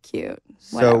it's cute.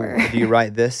 Whatever. So do you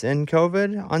write this in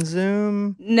COVID on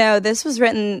Zoom? No, this was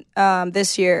written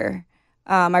this year.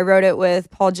 I wrote it with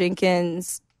Paul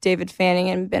Jenkins, David Fanning,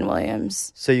 and Ben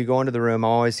Williams. So you go into the room.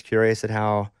 I'm always curious at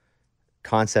how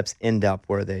concepts end up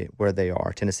where they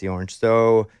are. Tennessee Orange.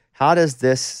 So how does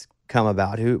this come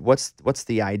about? What's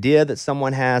the idea that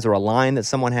someone has, or a line that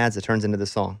someone has that turns into the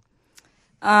song?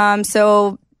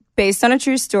 So based on a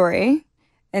true story,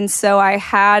 and so I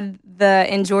had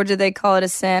in Georgia they call it a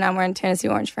sin, I'm wearing Tennessee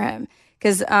Orange for him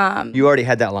because you already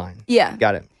had that line. Yeah,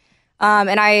 got it.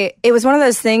 And it was one of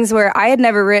those things where I had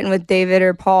never written with David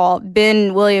or Paul.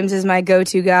 Ben Williams is my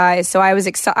go-to guy. So I was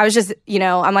excited. I was just,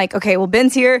 I'm like, okay, well,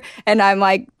 Ben's here. And I'm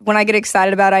like, when I get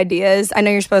excited about ideas, I know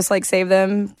you're supposed to like save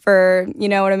them for, you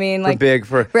know what I mean? Like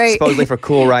supposedly for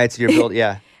cool rights you're built.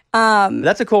 Yeah.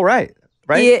 That's a cool right.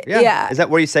 Right? Yeah.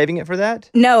 Were you saving it for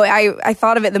that? No, I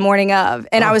thought of it the morning of.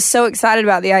 And I was so excited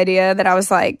about the idea that I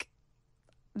was like,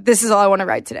 this is all I want to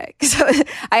write today. So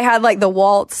I had like the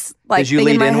waltz. Like, did you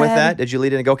lead in with that? Did you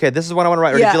lead in and go, okay, this is what I want to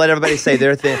write? Or did you let everybody say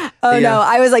their thing? No,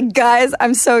 I was like, guys,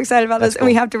 I'm so excited about this, and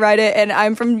we have to write it. And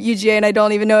I'm from UGA, and I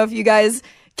don't even know if you guys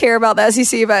care about the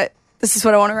SEC, but this is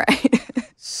what I want to write.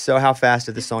 So how fast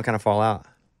did this song kind of fall out?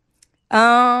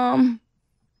 I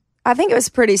think it was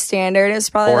pretty standard. It was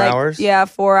probably 4 like hours? Yeah,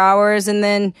 4 hours. And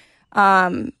then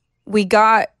I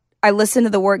listened to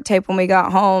the work tape when we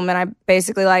got home, and I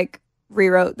basically like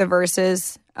rewrote the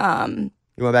verses.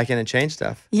 You went back in and changed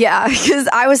stuff. Yeah, because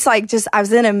I was like, it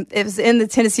was in the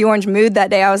Tennessee Orange mood that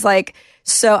day. I was like,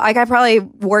 I probably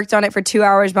worked on it for 2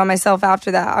 hours by myself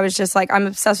after that. I was just like, I'm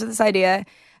obsessed with this idea.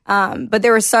 But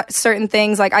there were certain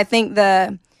things, like I think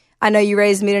I know you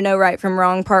raised me to know right from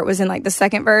wrong part was in like the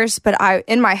second verse, but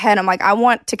in my head, I'm like, I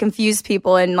want to confuse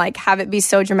people and like have it be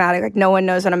so dramatic, like no one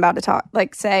knows what I'm about to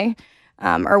say,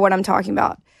 or what I'm talking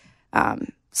about.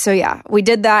 So yeah, we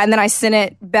did that, and then I sent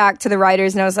it back to the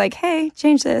writers, and I was like, "Hey,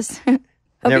 change this. Hope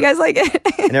you guys like it."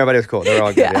 And everybody was cool. They were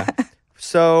all good. Yeah.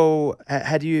 So,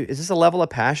 is this a level of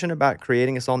passion about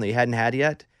creating a song that you hadn't had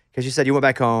yet? Because you said you went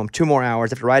back home 2 more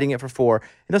hours after writing it for 4,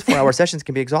 and those 4-hour sessions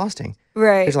can be exhausting.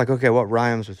 Right. It's like, okay, what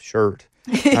rhymes with shirt?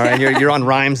 All right, and you're on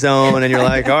Rhyme Zone, and you're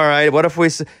like, all right, what if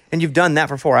and you've done that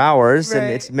for 4 hours,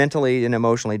 and it's mentally and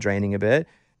emotionally draining a bit.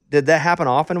 Did that happen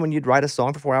often when you'd write a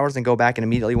song for 4 hours and go back and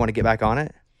immediately want to get back on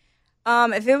it?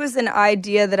 If it was an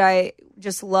idea that I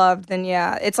just loved, then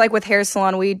yeah. It's like with Hair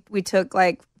Salon, we took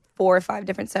like 4 or 5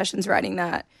 different sessions writing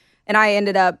that, and I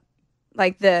ended up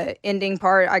like the ending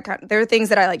part. There are things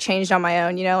that I like changed on my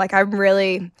own. You know, like I'm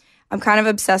kind of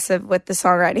obsessive with the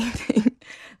songwriting thing.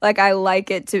 Like I want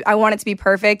it to be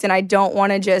perfect, and I don't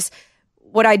want to just.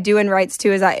 What I do in writes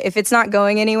too is if it's not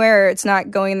going anywhere or it's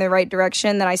not going in the right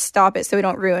direction, then I stop it so we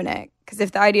don't ruin it. Because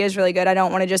if the idea is really good, I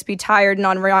don't want to just be tired and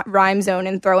on Rhyme Zone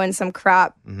and throw in some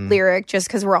crap lyric just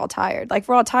because we're all tired. Like,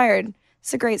 we're all tired.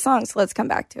 It's a great song, so let's come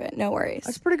back to it. No worries.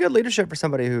 That's pretty good leadership for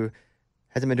somebody who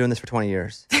hasn't been doing this for 20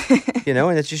 years.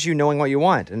 And it's just you knowing what you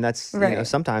want. And that's, right.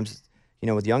 Sometimes,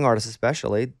 with young artists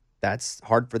especially, that's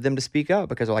hard for them to speak up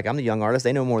because they're like, I'm the young artist.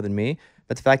 They know more than me.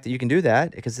 But the fact that you can do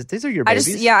that, because these are your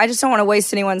babies. I just don't want to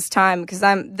waste anyone's time because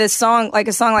a song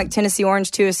like Tennessee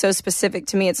Orange 2 is so specific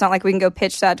to me. It's not like we can go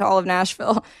pitch that to all of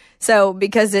Nashville. So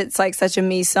because it's like such a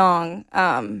me song,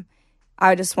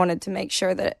 I just wanted to make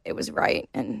sure that it was right.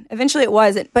 And eventually it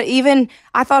was. But even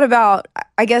I thought about,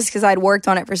 I guess because I'd worked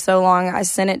on it for so long, I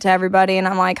sent it to everybody and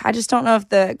I'm like, I just don't know if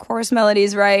the chorus melody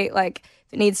is right. Like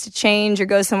if it needs to change or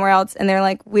go somewhere else. And they're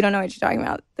like, we don't know what you're talking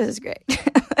about. This is great.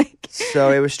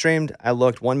 So it was streamed, I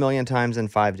looked, 1 million times in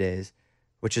 5 days,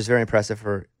 which is very impressive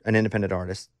for an independent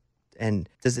artist. And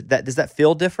does that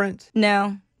feel different?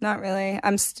 No, not really.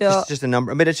 I'm still... It's just a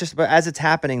number. But as it's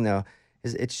happening, though,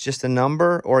 it's just a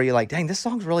number? Or are you like, dang, this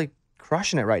song's really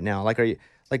crushing it right now? Like, are you,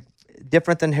 like,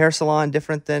 different than Hair Salon,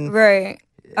 different than... Right.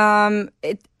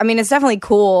 It's definitely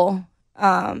cool.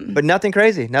 But nothing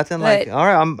crazy. Nothing like, all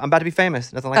right, I'm about to be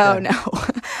famous. Nothing like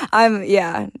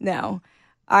that. No.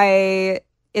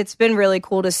 It's been really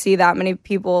cool to see that many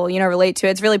people, relate to it.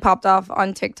 It's really popped off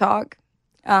on TikTok.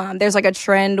 There's like a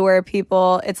trend where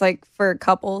it's like for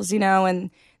couples,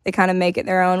 and they kind of make it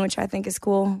their own, which I think is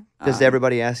cool. Does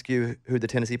everybody ask you who the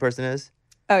Tennessee person is?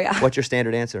 Oh, yeah. What's your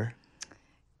standard answer?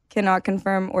 Cannot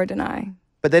confirm or deny.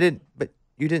 But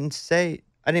you didn't say,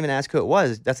 I didn't even ask who it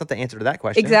was. That's not the answer to that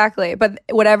question. Exactly. But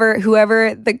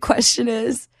whoever the question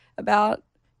is about.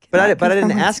 But I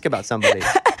didn't ask about somebody.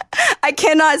 I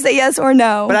cannot say yes or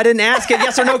no. But I didn't ask a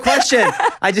yes or no question.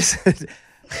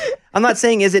 I'm not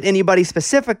saying is it anybody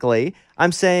specifically.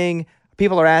 I'm saying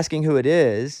people are asking who it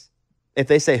is. If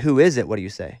they say who is it, what do you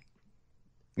say?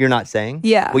 You're not saying?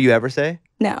 Yeah. Will you ever say?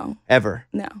 No. Ever?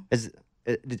 No.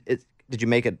 Did you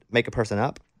make a person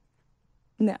up?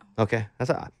 No. Okay. I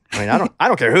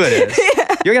don't care who it is.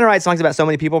 Yeah. You're gonna write songs about so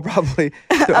many people probably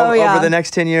over the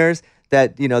next 10 years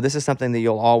that this is something that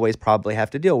you'll always probably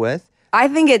have to deal with. I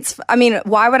think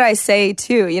why would I say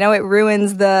too? It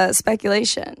ruins the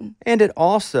speculation. And it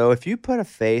also, if you put a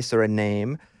face or a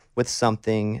name with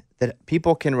something that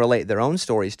people can relate their own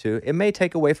stories to, it may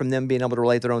take away from them being able to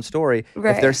relate their own story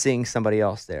if they're seeing somebody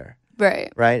else there.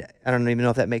 Right. Right? I don't even know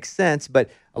if that makes sense, but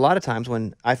a lot of times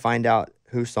when I find out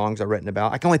who songs are written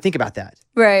about, I can only think about that.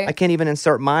 Right. I can't even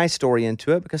insert my story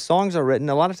into it because songs are written,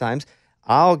 a lot of times,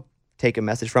 I'll take a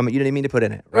message from it you didn't mean to put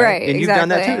in it. Right. And you've done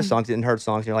that too to songs and heard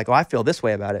songs and you're like, oh, I feel this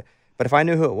way about it. But if I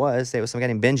knew who it was, say it was some guy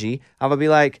named Benji, I would be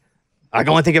like, I can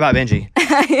only think about Benji.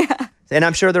 Yeah. And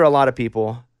I'm sure there are a lot of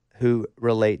people who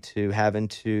relate to having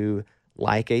to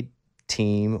like a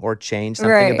team or change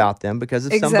something about them because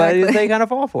of somebody that they kind of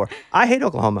fall for. I hate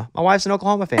Oklahoma. My wife's an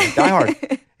Oklahoma fan,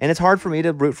 diehard. And it's hard for me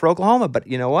to root for Oklahoma, but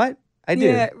you know what? I do.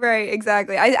 Yeah, right,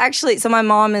 exactly. So my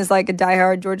mom is like a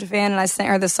diehard Georgia fan, and I sent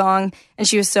her the song, and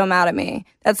she was so mad at me.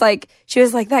 She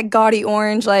was like, that gaudy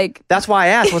orange, like. That's why I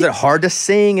asked, was it hard to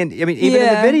sing? And I mean, even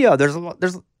in the video, there's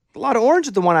a lot of orange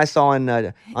with the one I saw on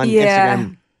Yeah.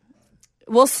 Instagram.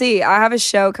 We'll see. I have a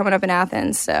show coming up in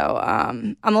Athens, so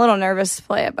I'm a little nervous to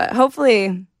play it, but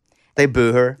hopefully. They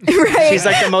boo her. Right. She's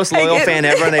like the most loyal fan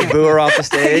ever, and they boo her off the I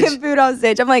stage. get booed off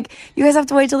stage. I'm like, you guys have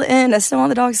to wait till the end. I still want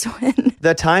the Dogs to win.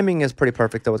 The timing is pretty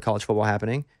perfect though with college football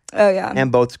happening Oh yeah.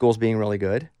 and both schools being really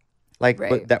good. Like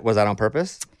Right. was that on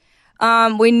purpose?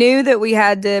 We knew that we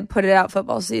had to put it out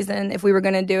football season if we were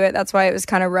going to do it. That's why it was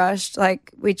kind of rushed. Like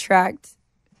we tracked.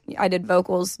 I did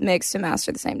vocals, mixed, and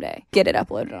master the same day. Get it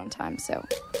uploaded on time. So.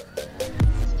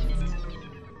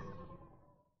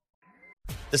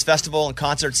 This festival and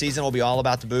concert season will be all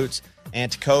about the boots,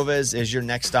 and Tecovas is your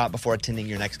next stop before attending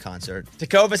your next concert.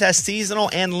 Tecovas has seasonal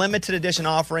and limited edition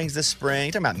offerings this spring.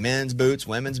 You're talking about men's boots,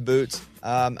 women's boots,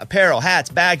 apparel, hats,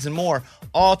 bags, and more.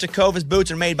 All Tecovas boots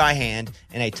are made by hand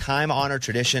in a time-honored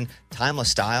tradition,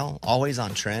 timeless style, always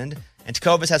on trend. And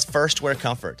Tecovas has first wear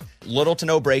comfort, little to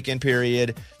no break-in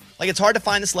period. Like, it's hard to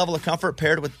find this level of comfort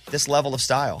paired with this level of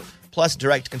style. Plus,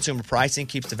 direct consumer pricing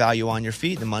keeps the value on your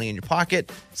feet, the money in your pocket.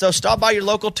 So stop by your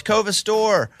local Tecovas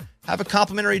store. Have a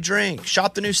complimentary drink.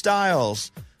 Shop the new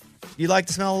styles. You like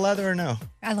the smell of leather or no?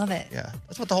 I love it. Yeah.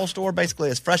 That's what the whole store basically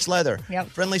is. Fresh leather. Yep.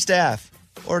 Friendly staff.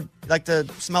 Or like the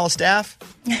smell of staff?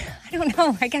 I don't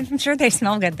know. I'm sure they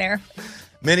smell good there.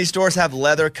 Many stores have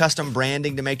leather custom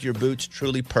branding to make your boots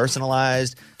truly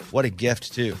personalized. What a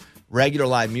gift, too. Regular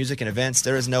live music and events,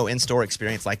 there is no in-store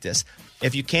experience like this.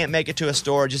 If you can't make it to a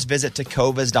store, just visit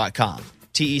tecovas.com.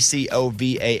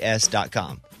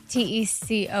 Tecovas.com.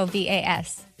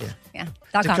 Tecovas. Yeah.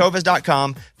 .com.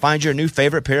 Tecovas.com. Find your new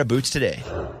favorite pair of boots today.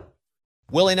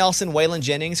 Willie Nelson, Waylon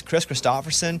Jennings, Chris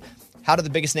Christopherson. How did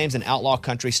the biggest names in outlaw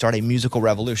country start a musical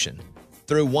revolution?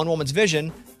 Through one woman's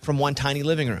vision from one tiny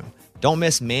living room. Don't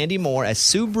miss Mandy Moore as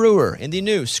Sue Brewer in the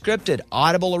new scripted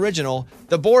Audible original,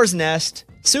 The Boar's Nest,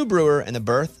 Sue Brewer and the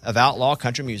Birth of Outlaw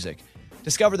Country Music.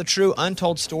 Discover the true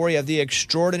untold story of the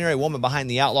extraordinary woman behind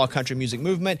the outlaw country music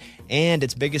movement and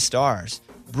its biggest stars.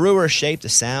 Brewer shaped the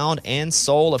sound and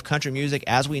soul of country music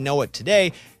as we know it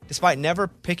today, despite never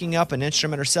picking up an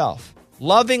instrument herself.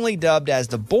 Lovingly dubbed as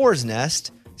the Boar's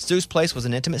Nest, Sue's place was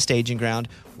an intimate staging ground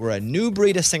where a new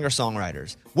breed of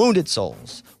singer-songwriters, wounded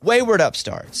souls, wayward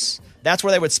upstarts, that's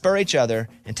where they would spur each other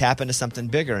and tap into something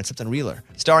bigger and something realer.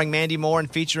 Starring Mandy Moore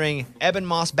and featuring Eben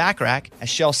Moss Backrack as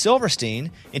Shel Silverstein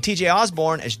and TJ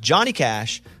Osborne as Johnny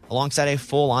Cash, alongside a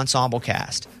full ensemble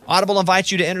cast. Audible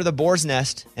invites you to enter the Boar's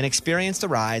Nest and experience the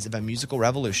rise of a musical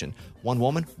revolution. One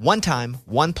woman, one time,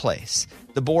 one place.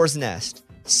 The Boar's Nest,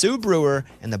 Sue Brewer,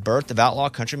 and the birth of outlaw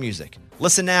country music.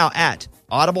 Listen now at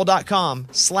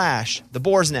audible.com/The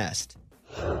Boar's Nest.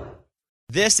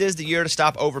 This is the year to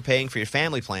stop overpaying for your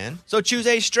family plan. So choose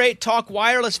a Straight Talk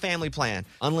Wireless family plan.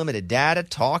 Unlimited data,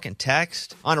 talk, and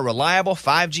text on a reliable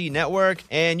 5G network.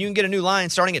 And you can get a new line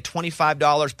starting at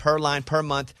 $25 per line per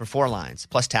month for 4 lines,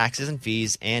 plus taxes and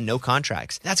fees and no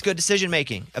contracts. That's good decision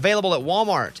making. Available at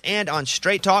Walmart and on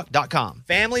straighttalk.com.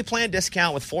 Family plan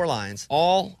discount with 4 lines,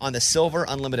 all on the Silver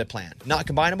Unlimited plan. Not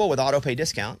combinable with auto pay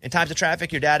discount. In times of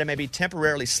traffic, your data may be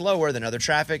temporarily slower than other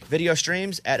traffic. Video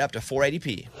streams at up to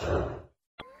 480p.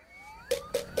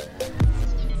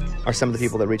 Are some of the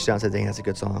people that reached out and said, dang, that's a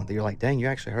good song, that you're like, dang, you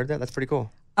actually heard that? That's pretty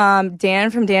cool. Dan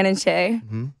from Dan and Shay.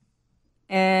 Mm-hmm.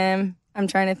 And I'm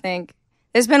trying to think.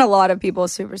 There's been a lot of people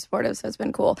super supportive, so it's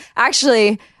been cool.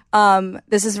 Actually,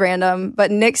 this is random,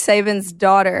 but Nick Saban's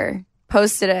daughter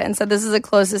posted it and said, this is the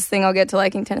closest thing I'll get to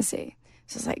liking Tennessee.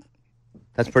 So it's like,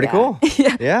 That's pretty yeah. cool.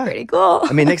 Yeah, pretty cool.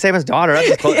 I mean, Nick Saban's daughter,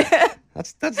 that's, close.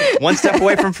 That's one step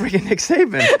away from freaking Nick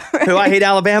Saban, who I hate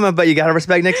Alabama, but you got to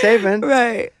respect Nick Saban.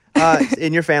 Right.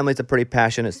 In your family, it's a pretty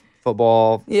passionate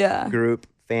football Yeah. group,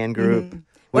 fan group. Mm-hmm.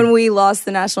 When we lost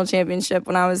the national championship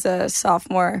when I was a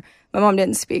sophomore, my mom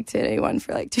didn't speak to anyone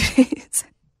for like 2 days.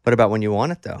 What about when you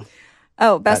won it, though?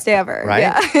 Oh, best day ever. Right?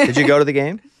 Yeah. Did you go to the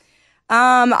game?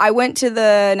 I went to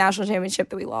the national championship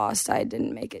that we lost. I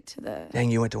didn't make it to the.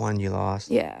 Dang, you went to one, you lost.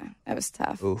 Yeah, that was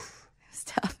tough. Oof. It was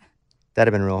tough.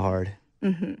 That'd have been real hard.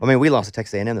 Mm-hmm. I mean, we lost to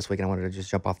Texas A&M this week, and I wanted to just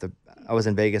jump off the. I was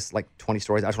in Vegas, like 20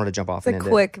 stories. I just wanted to jump off It's a and end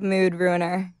quick mood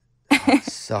ruiner. it.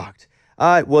 Sucked.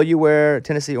 Will you wear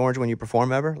Tennessee orange when you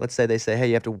perform ever? Let's say they say, hey,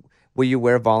 you have to. Will you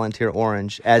wear volunteer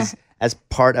orange as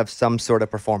part of some sort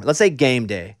of performance? Let's say game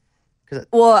day.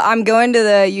 Well, I'm going to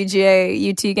the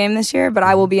UGA UT game this year, but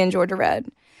I will be in Georgia Red.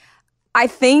 I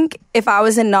think if I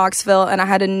was in Knoxville and I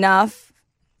had enough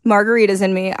margaritas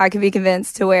in me, I could be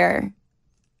convinced to wear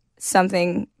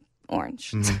something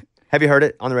orange. Mm-hmm. Have you heard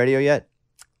it on the radio yet?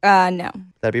 No.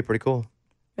 That'd be pretty cool.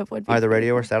 It would be Either pretty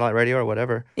radio or cool. satellite radio or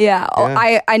whatever. Yeah.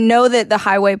 Yeah. I know that the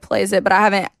highway plays it, but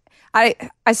I I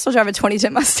still drive a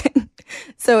 2010 Mustang,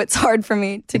 so it's hard for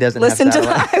me to doesn't have listen to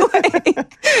the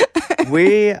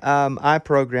highway. I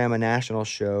program a national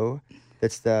show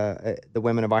that's the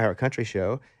Women of iHeart Country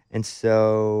show, and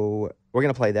so we're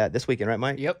gonna play that this weekend, right,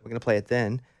 Mike? Yep. We're gonna play it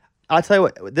then. I'll tell you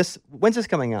what. When's this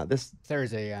coming out? This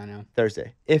Thursday, yeah, I know.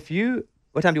 Thursday.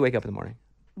 What time do you wake up in the morning?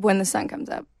 When the sun comes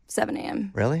up, 7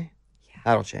 a.m. Really? Yeah.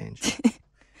 That'll change.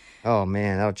 Oh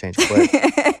man, that'll change quick.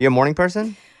 You a morning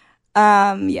person?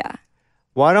 Yeah.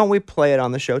 Why don't we play it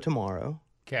on the show tomorrow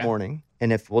 'Kay. morning?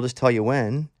 And if we'll just tell you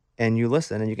when, and you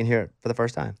listen, and you can hear it for the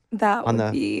first time. That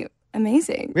would be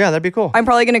amazing. Yeah, that'd be cool. I'm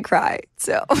probably gonna cry.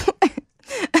 So.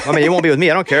 I mean, it won't be with me.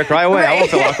 I don't care. Cry away. I won't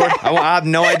feel awkward. I have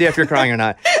no idea if you're crying or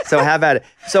not. So have at it.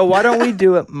 So why don't we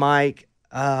do it, Mike?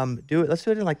 Let's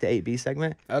do it in like the 8B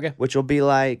segment. Okay. Which will be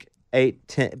like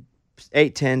 8:10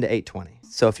 to 8:20.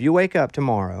 So if you wake up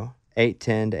tomorrow,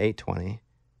 8:10 to 8:20,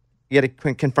 you got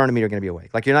to confirm to me you're going to be awake.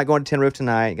 Like you're not going to Tin Roof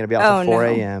tonight. You're going to be out till 4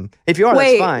 a.m. If you are,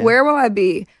 Wait, that's fine. where will I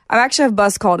be? I actually have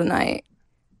bus call tonight.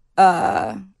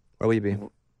 Where will you be?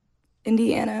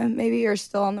 Indiana, maybe you're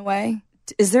still on the way.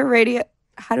 Is there radio?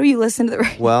 How do you listen to the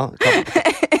radio? Well,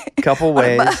 couple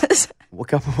ways. Bus? A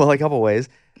couple ways.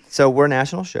 So we're a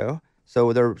national show.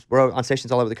 So we're on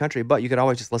stations all over the country, but you could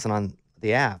always just listen on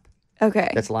the app. Okay.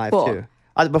 That's live cool. too.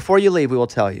 Before you leave, we will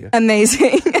tell you.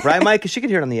 Amazing. Right, Mike? 'Cause she could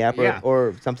hear it on the app Yeah.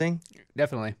 or something.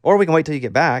 Definitely. Or we can wait till you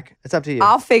get back. It's up to you.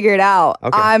 I'll figure it out.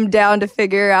 Okay. I'm down to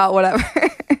figure out whatever.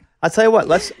 I'll tell you what.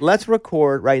 Let's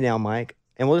record right now, Mike,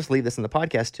 and we'll just leave this in the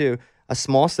podcast too. A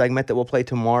small segment that we'll play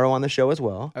tomorrow on the show as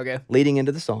well. Okay. Leading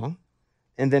into the song,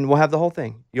 and then we'll have the whole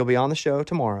thing. You'll be on the show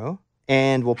tomorrow,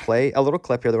 and we'll play a little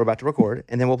clip here that we're about to record,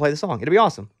 and then we'll play the song. It'll be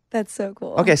awesome. That's so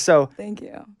cool. Okay, so Thank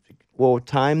you. we'll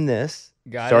time this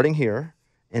Got it. starting here,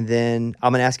 and then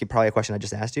I'm gonna ask you probably a question I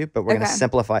just asked you, but we're gonna Okay.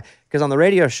 simplify because on the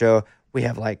radio show we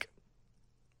have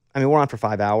we're on for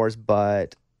 5 hours,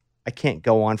 but I can't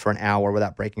go on for an hour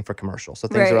without breaking for commercial. So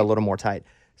things are a Right. little more tight.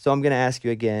 So I'm gonna ask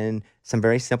you again some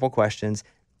very simple questions.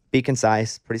 Be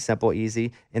concise, pretty simple,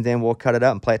 easy, and then we'll cut it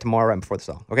up and play it tomorrow right before the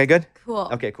song. Okay, good? Cool.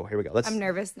 Okay, cool. Here we go. I'm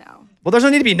nervous now. Well, there's no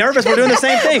need to be nervous. We're doing the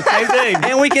same thing. Same thing.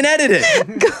 And we can edit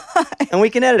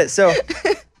it. So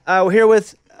we're here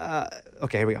with,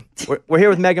 okay, here we go. We're here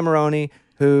with Megan Maroney,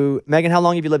 Megan, how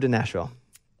long have you lived in Nashville?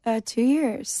 2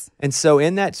 years. And so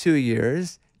in that 2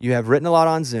 years, you have written a lot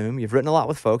on Zoom. You've written a lot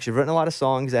with folks. You've written a lot of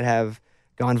songs that have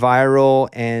gone viral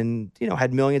and,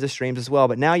 had millions of streams as well.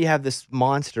 But now you have this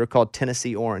monster called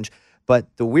Tennessee Orange. But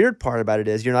the weird part about it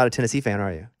is you're not a Tennessee fan,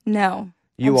 are you? No.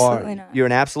 You absolutely are. not. You're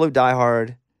an absolute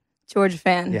diehard, Georgia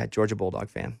fan. yeah, Georgia Bulldog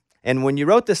fan. And when you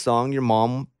wrote this song, your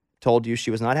mom told you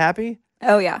she was not happy.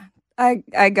 Oh yeah.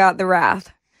 I got the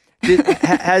wrath.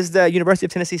 Has the University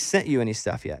of Tennessee sent you any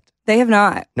stuff yet? They have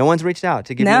not. No one's reached out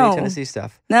to give you No. any Tennessee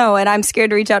stuff. No, and I'm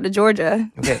scared to reach out to Georgia.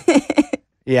 Okay.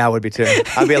 Yeah, I would be too.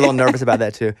 I'd be a little nervous about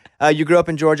that too. You grew up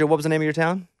in Georgia. What was the name of your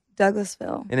town?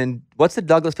 Douglasville. And then what's the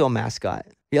Douglasville mascot?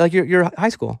 Yeah, like your high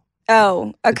school.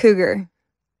 Oh, a cougar.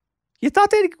 You thought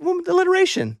they had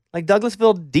alliteration, like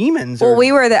Douglasville Demons. Well,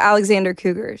 we were the Alexander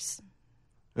Cougars.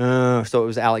 So it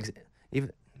was Alex.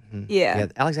 Yeah.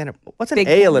 Alexander. What's an Big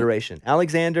A fan. alliteration?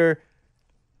 Alexander.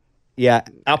 Yeah,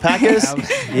 alpacas.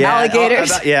 Yeah,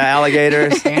 Alligators.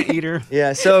 Alligators. Anteater.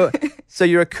 Yeah, so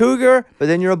you're a cougar, but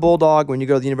then you're a bulldog when you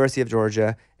go to the University of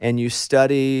Georgia and you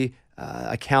study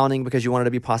accounting because you wanted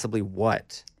to be possibly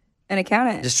what? An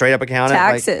accountant. Just straight up accountant?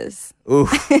 Taxes.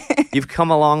 Oof. You've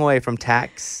come a long way from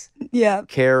tax Yeah.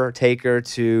 caretaker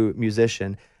to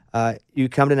musician. You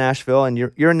come to Nashville and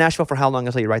you're in Nashville for how long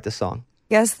until you write this song?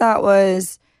 Guess that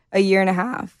was a year and a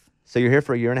half. So you're here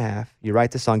for a year and a half. You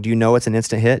write this song. Do you know it's an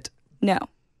instant hit? No.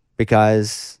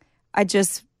 Because I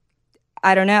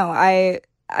don't know. I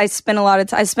spent a lot of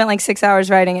time. I spent like 6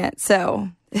 hours writing it, so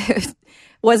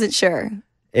wasn't sure.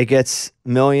 it gets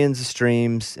millions of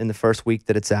streams in the first week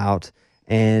that it's out,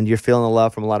 and you're feeling the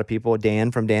love from a lot of people.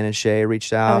 Dan from Dan and Shay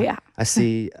reached out. Oh, yeah. I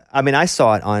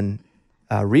saw it on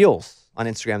Reels on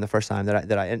Instagram the first time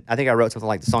that I think I wrote something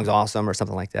like the song's awesome or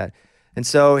something like that. And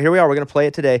so here we are. We're going to play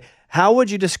it today. How would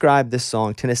you describe this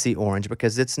song, Tennessee Orange?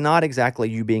 Because it's not exactly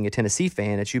you being a Tennessee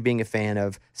fan. It's you being a fan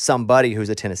of somebody who's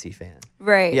a Tennessee fan.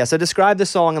 Right. Yeah, so describe the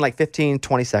song in like 15,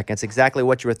 20 seconds, exactly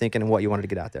what you were thinking and what you wanted to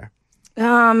get out there.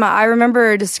 I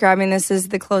remember describing this as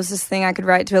the closest thing I could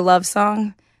write to a love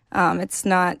song. It's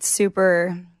not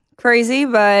super crazy,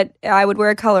 but I would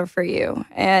wear a color for you.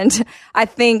 And I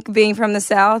think being from the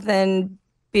South and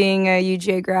being a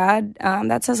UGA grad,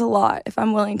 that says a lot if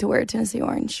I'm willing to wear Tennessee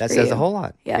Orange. That for says you. a whole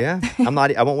lot. Yeah.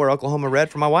 I won't wear Oklahoma Red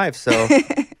for my wife, so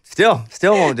still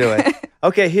won't do it.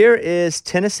 Okay, here is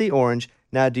Tennessee Orange.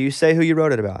 Now, do you say who you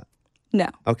wrote it about? No.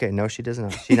 Okay, no, she does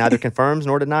not. She neither confirms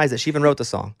nor denies that she even wrote the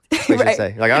song. That's what I should Right.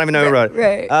 say. Like, I don't even know who wrote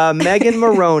it. Right. Megan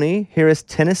Maroney, here is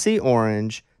Tennessee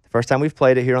Orange. The first time we've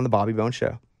played it here on the Bobby Bone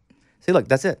Show. See, look,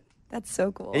 that's it. That's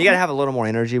so cool. And you got to have a little more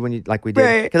energy when you, like we did.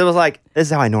 Right. Because it was like, this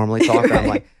is how I normally talk. And I'm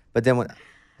like, but then when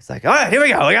it's like, all right, here we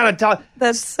go. We got to talk.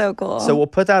 That's so cool. So we'll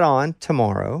put that on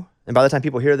tomorrow. And by the time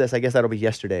people hear this, I guess that'll be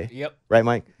yesterday. Yep. Right,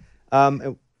 Mike?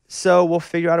 So we'll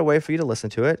figure out a way for you to listen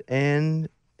to it. And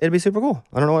it'll be super cool.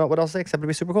 I don't know what else to say except it'll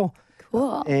be super cool.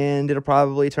 Cool. And it'll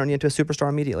probably turn you into a superstar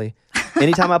immediately.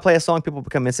 Anytime I play a song, people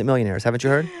become instant millionaires. Haven't you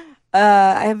heard?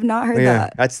 I have not heard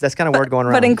that. That's kind of word going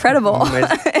around. But incredible.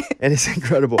 It is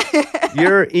incredible.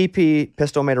 Your EP,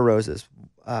 Pistol Made of Roses.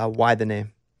 Why the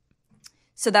name?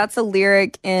 So that's a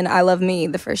lyric in I Love Me,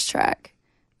 the first track.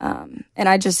 And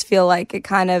I just feel like it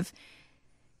kind of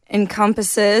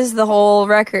encompasses the whole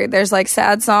record. There's like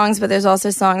sad songs, but there's also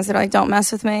songs that are like, don't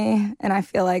mess with me. And I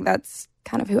feel like that's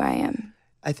kind of who I am.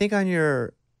 I think on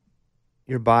your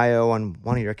bio on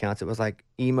one of your accounts, it was like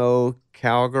emo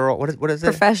cowgirl. What is it?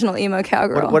 Professional emo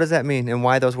cowgirl. What does that mean, and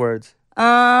why those words?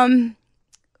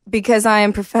 Because I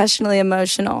am professionally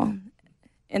emotional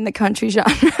in the country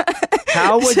genre.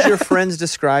 How would your friends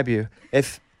describe you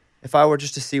if I were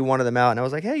just to see one of them out and I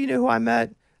was like, hey, you know who I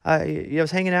met? I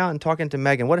was hanging out and talking to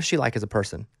Megan. What is she like as a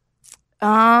person?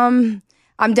 I'm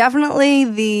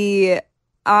definitely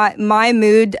my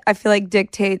mood, I feel like,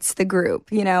 dictates the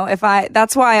group. You know,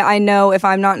 that's why I know if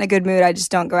I'm not in a good mood, I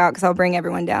just don't go out because I'll bring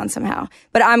everyone down somehow.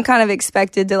 But I'm kind of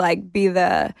expected to like be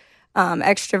the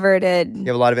extroverted. You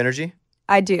have a lot of energy?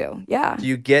 I do, yeah. Do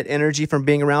you get energy from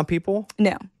being around people?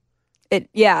 No.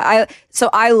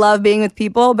 I love being with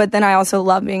people, but then I also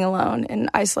love being alone and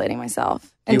isolating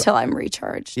myself until I'm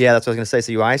recharged. Yeah, that's what I was going to say.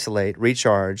 So you isolate,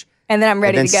 recharge, And then I'm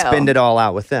ready and to then go. spend it all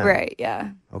out with them. Right, yeah.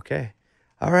 Okay.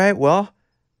 All right. Well,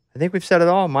 I think we've said it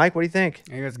all. Mike, what do you think?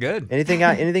 I think that's good.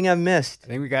 Anything I've missed? I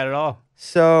think we got it all.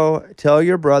 So tell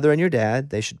your brother and your dad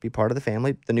they should be part of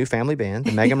the new family band,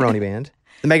 the Megan Maroney Band,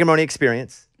 the Megan Maroney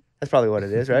Experience. That's probably what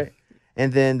it is, right?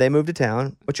 And then they move to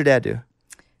town. What's your dad do?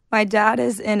 My dad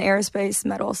is in aerospace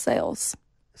metal sales.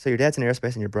 So your dad's in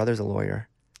aerospace and your brother's a lawyer.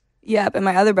 Yep, and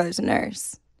my other brother's a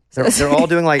nurse. They're all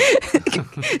doing like,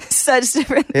 Such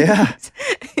different yeah. things.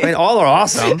 I mean, all are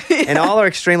awesome and all are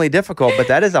extremely difficult, but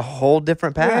that is a whole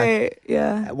different path. Right,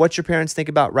 yeah. What's your parents think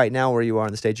about right now where you are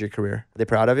in the stage of your career? Are they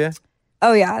proud of you?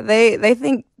 Oh yeah, they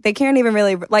think they can't even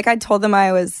really, like, I told them I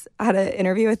had an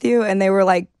interview with you and they were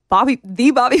like, Bobby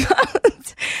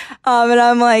Violence. And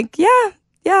I'm like,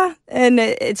 yeah. And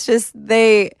it's just,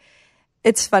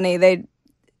 it's funny.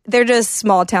 They're just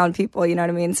small town people, you know what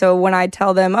I mean? So when I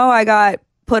tell them, oh, I got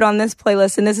put on this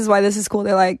playlist and this is why this is cool,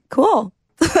 they're like, cool.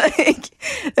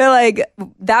 They're like,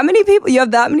 that many people? You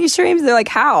have that many streams? They're like,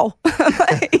 how?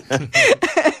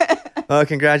 Well,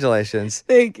 congratulations.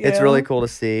 Thank you. It's really cool to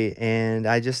see. And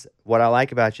what I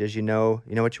like about you is you know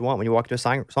what you want. When you walk into a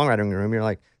songwriting room, you're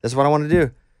like, this is what I want to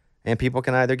do. And people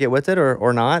can either get with it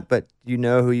or not, but you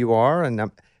know who you are, and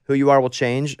who you are will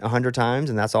change 100 times,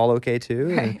 and that's all okay too.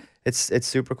 Right. And it's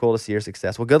super cool to see your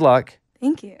success. Well, good luck.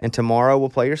 Thank you. And tomorrow we'll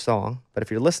play your song. But if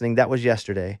you're listening, that was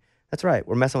yesterday. That's right.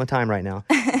 We're messing with time right now.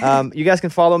 You guys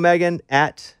can follow Megan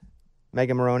at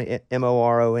Megan Maroney,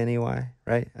 Morony,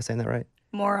 right? Am I saying that right?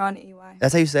 Moron EY.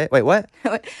 That's how you say it? Wait, what?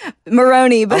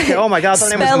 Maroney, but Okay. Oh my God, I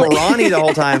thought her name was spelling- Morony the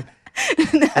whole time.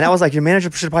 And I was like, your manager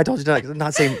should have probably told you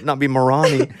to not be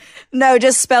Morony. No,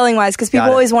 just spelling wise, because people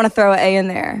Got it. always want to throw an A in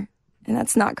there, and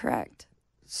that's not correct.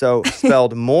 So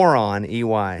spelled moron,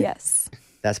 EY. Yes.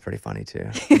 That's pretty funny too.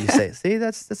 You say, see,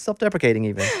 that's self-deprecating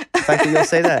even. The fact that you'll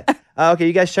say that. Okay,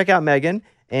 you guys check out Megan.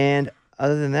 And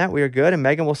other than that, we are good. And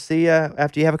Megan, we'll see you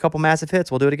after you have a couple massive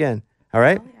hits. We'll do it again. All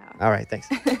right? All right, thanks.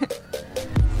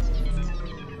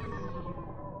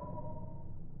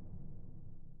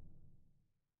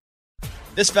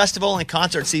 This festival and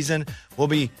concert season will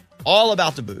be all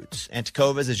about the boots, and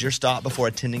Tecovas is your stop before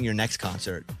attending your next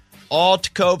concert. All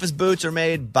Tecovas boots are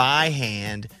made by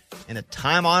hand in a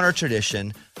time-honored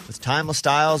tradition with timeless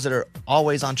styles that are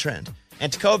always on trend.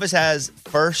 And Tecovas has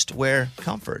first wear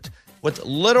comfort with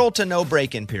little to no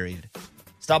break-in period.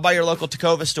 Stop by your local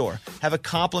Tecovas store, have a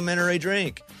complimentary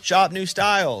drink, shop new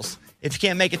styles. If you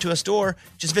can't make it to a store,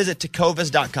 just visit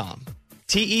tecovas.com.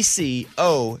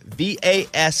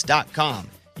 Tecovas.com.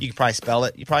 You can probably spell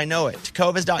it. You probably know it.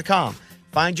 Tecovas.com.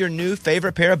 Find your new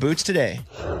favorite pair of boots today.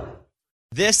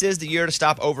 This is the year to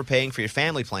stop overpaying for your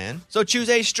family plan. So choose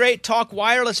a Straight Talk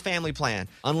Wireless family plan.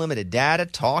 Unlimited data,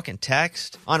 talk, and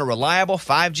text on a reliable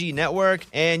 5G network.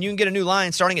 And you can get a new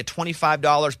line starting at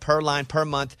 $25 per line per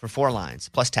month for 4 lines,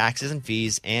 plus taxes and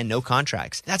fees and no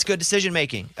contracts. That's good decision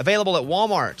making. Available at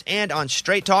Walmart and on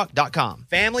straighttalk.com.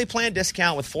 Family plan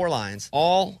discount with 4 lines,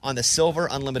 all on the Silver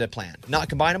Unlimited plan. Not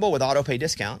combinable with auto pay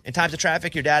discount. In times of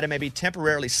traffic, your data may be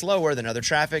temporarily slower than other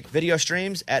traffic. Video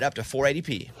streams at up to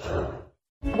 480p.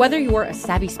 Whether you're a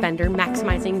savvy spender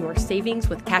maximizing your savings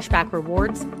with cashback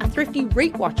rewards, a thrifty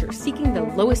rate watcher seeking the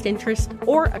lowest interest,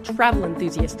 or a travel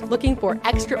enthusiast looking for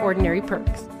extraordinary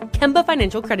perks, Kemba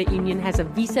Financial Credit Union has a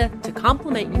visa to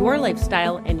complement your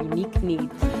lifestyle and unique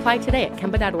needs. Apply today at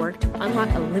Kemba.org to unlock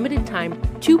a limited time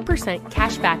 2%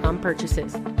 cash back on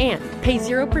purchases and pay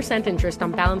 0% interest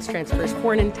on balance transfers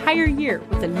for an entire year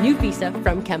with a new visa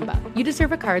from Kemba. You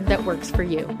deserve a card that works for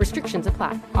you. Restrictions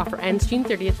apply. Offer ends June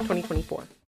 30th, 2024.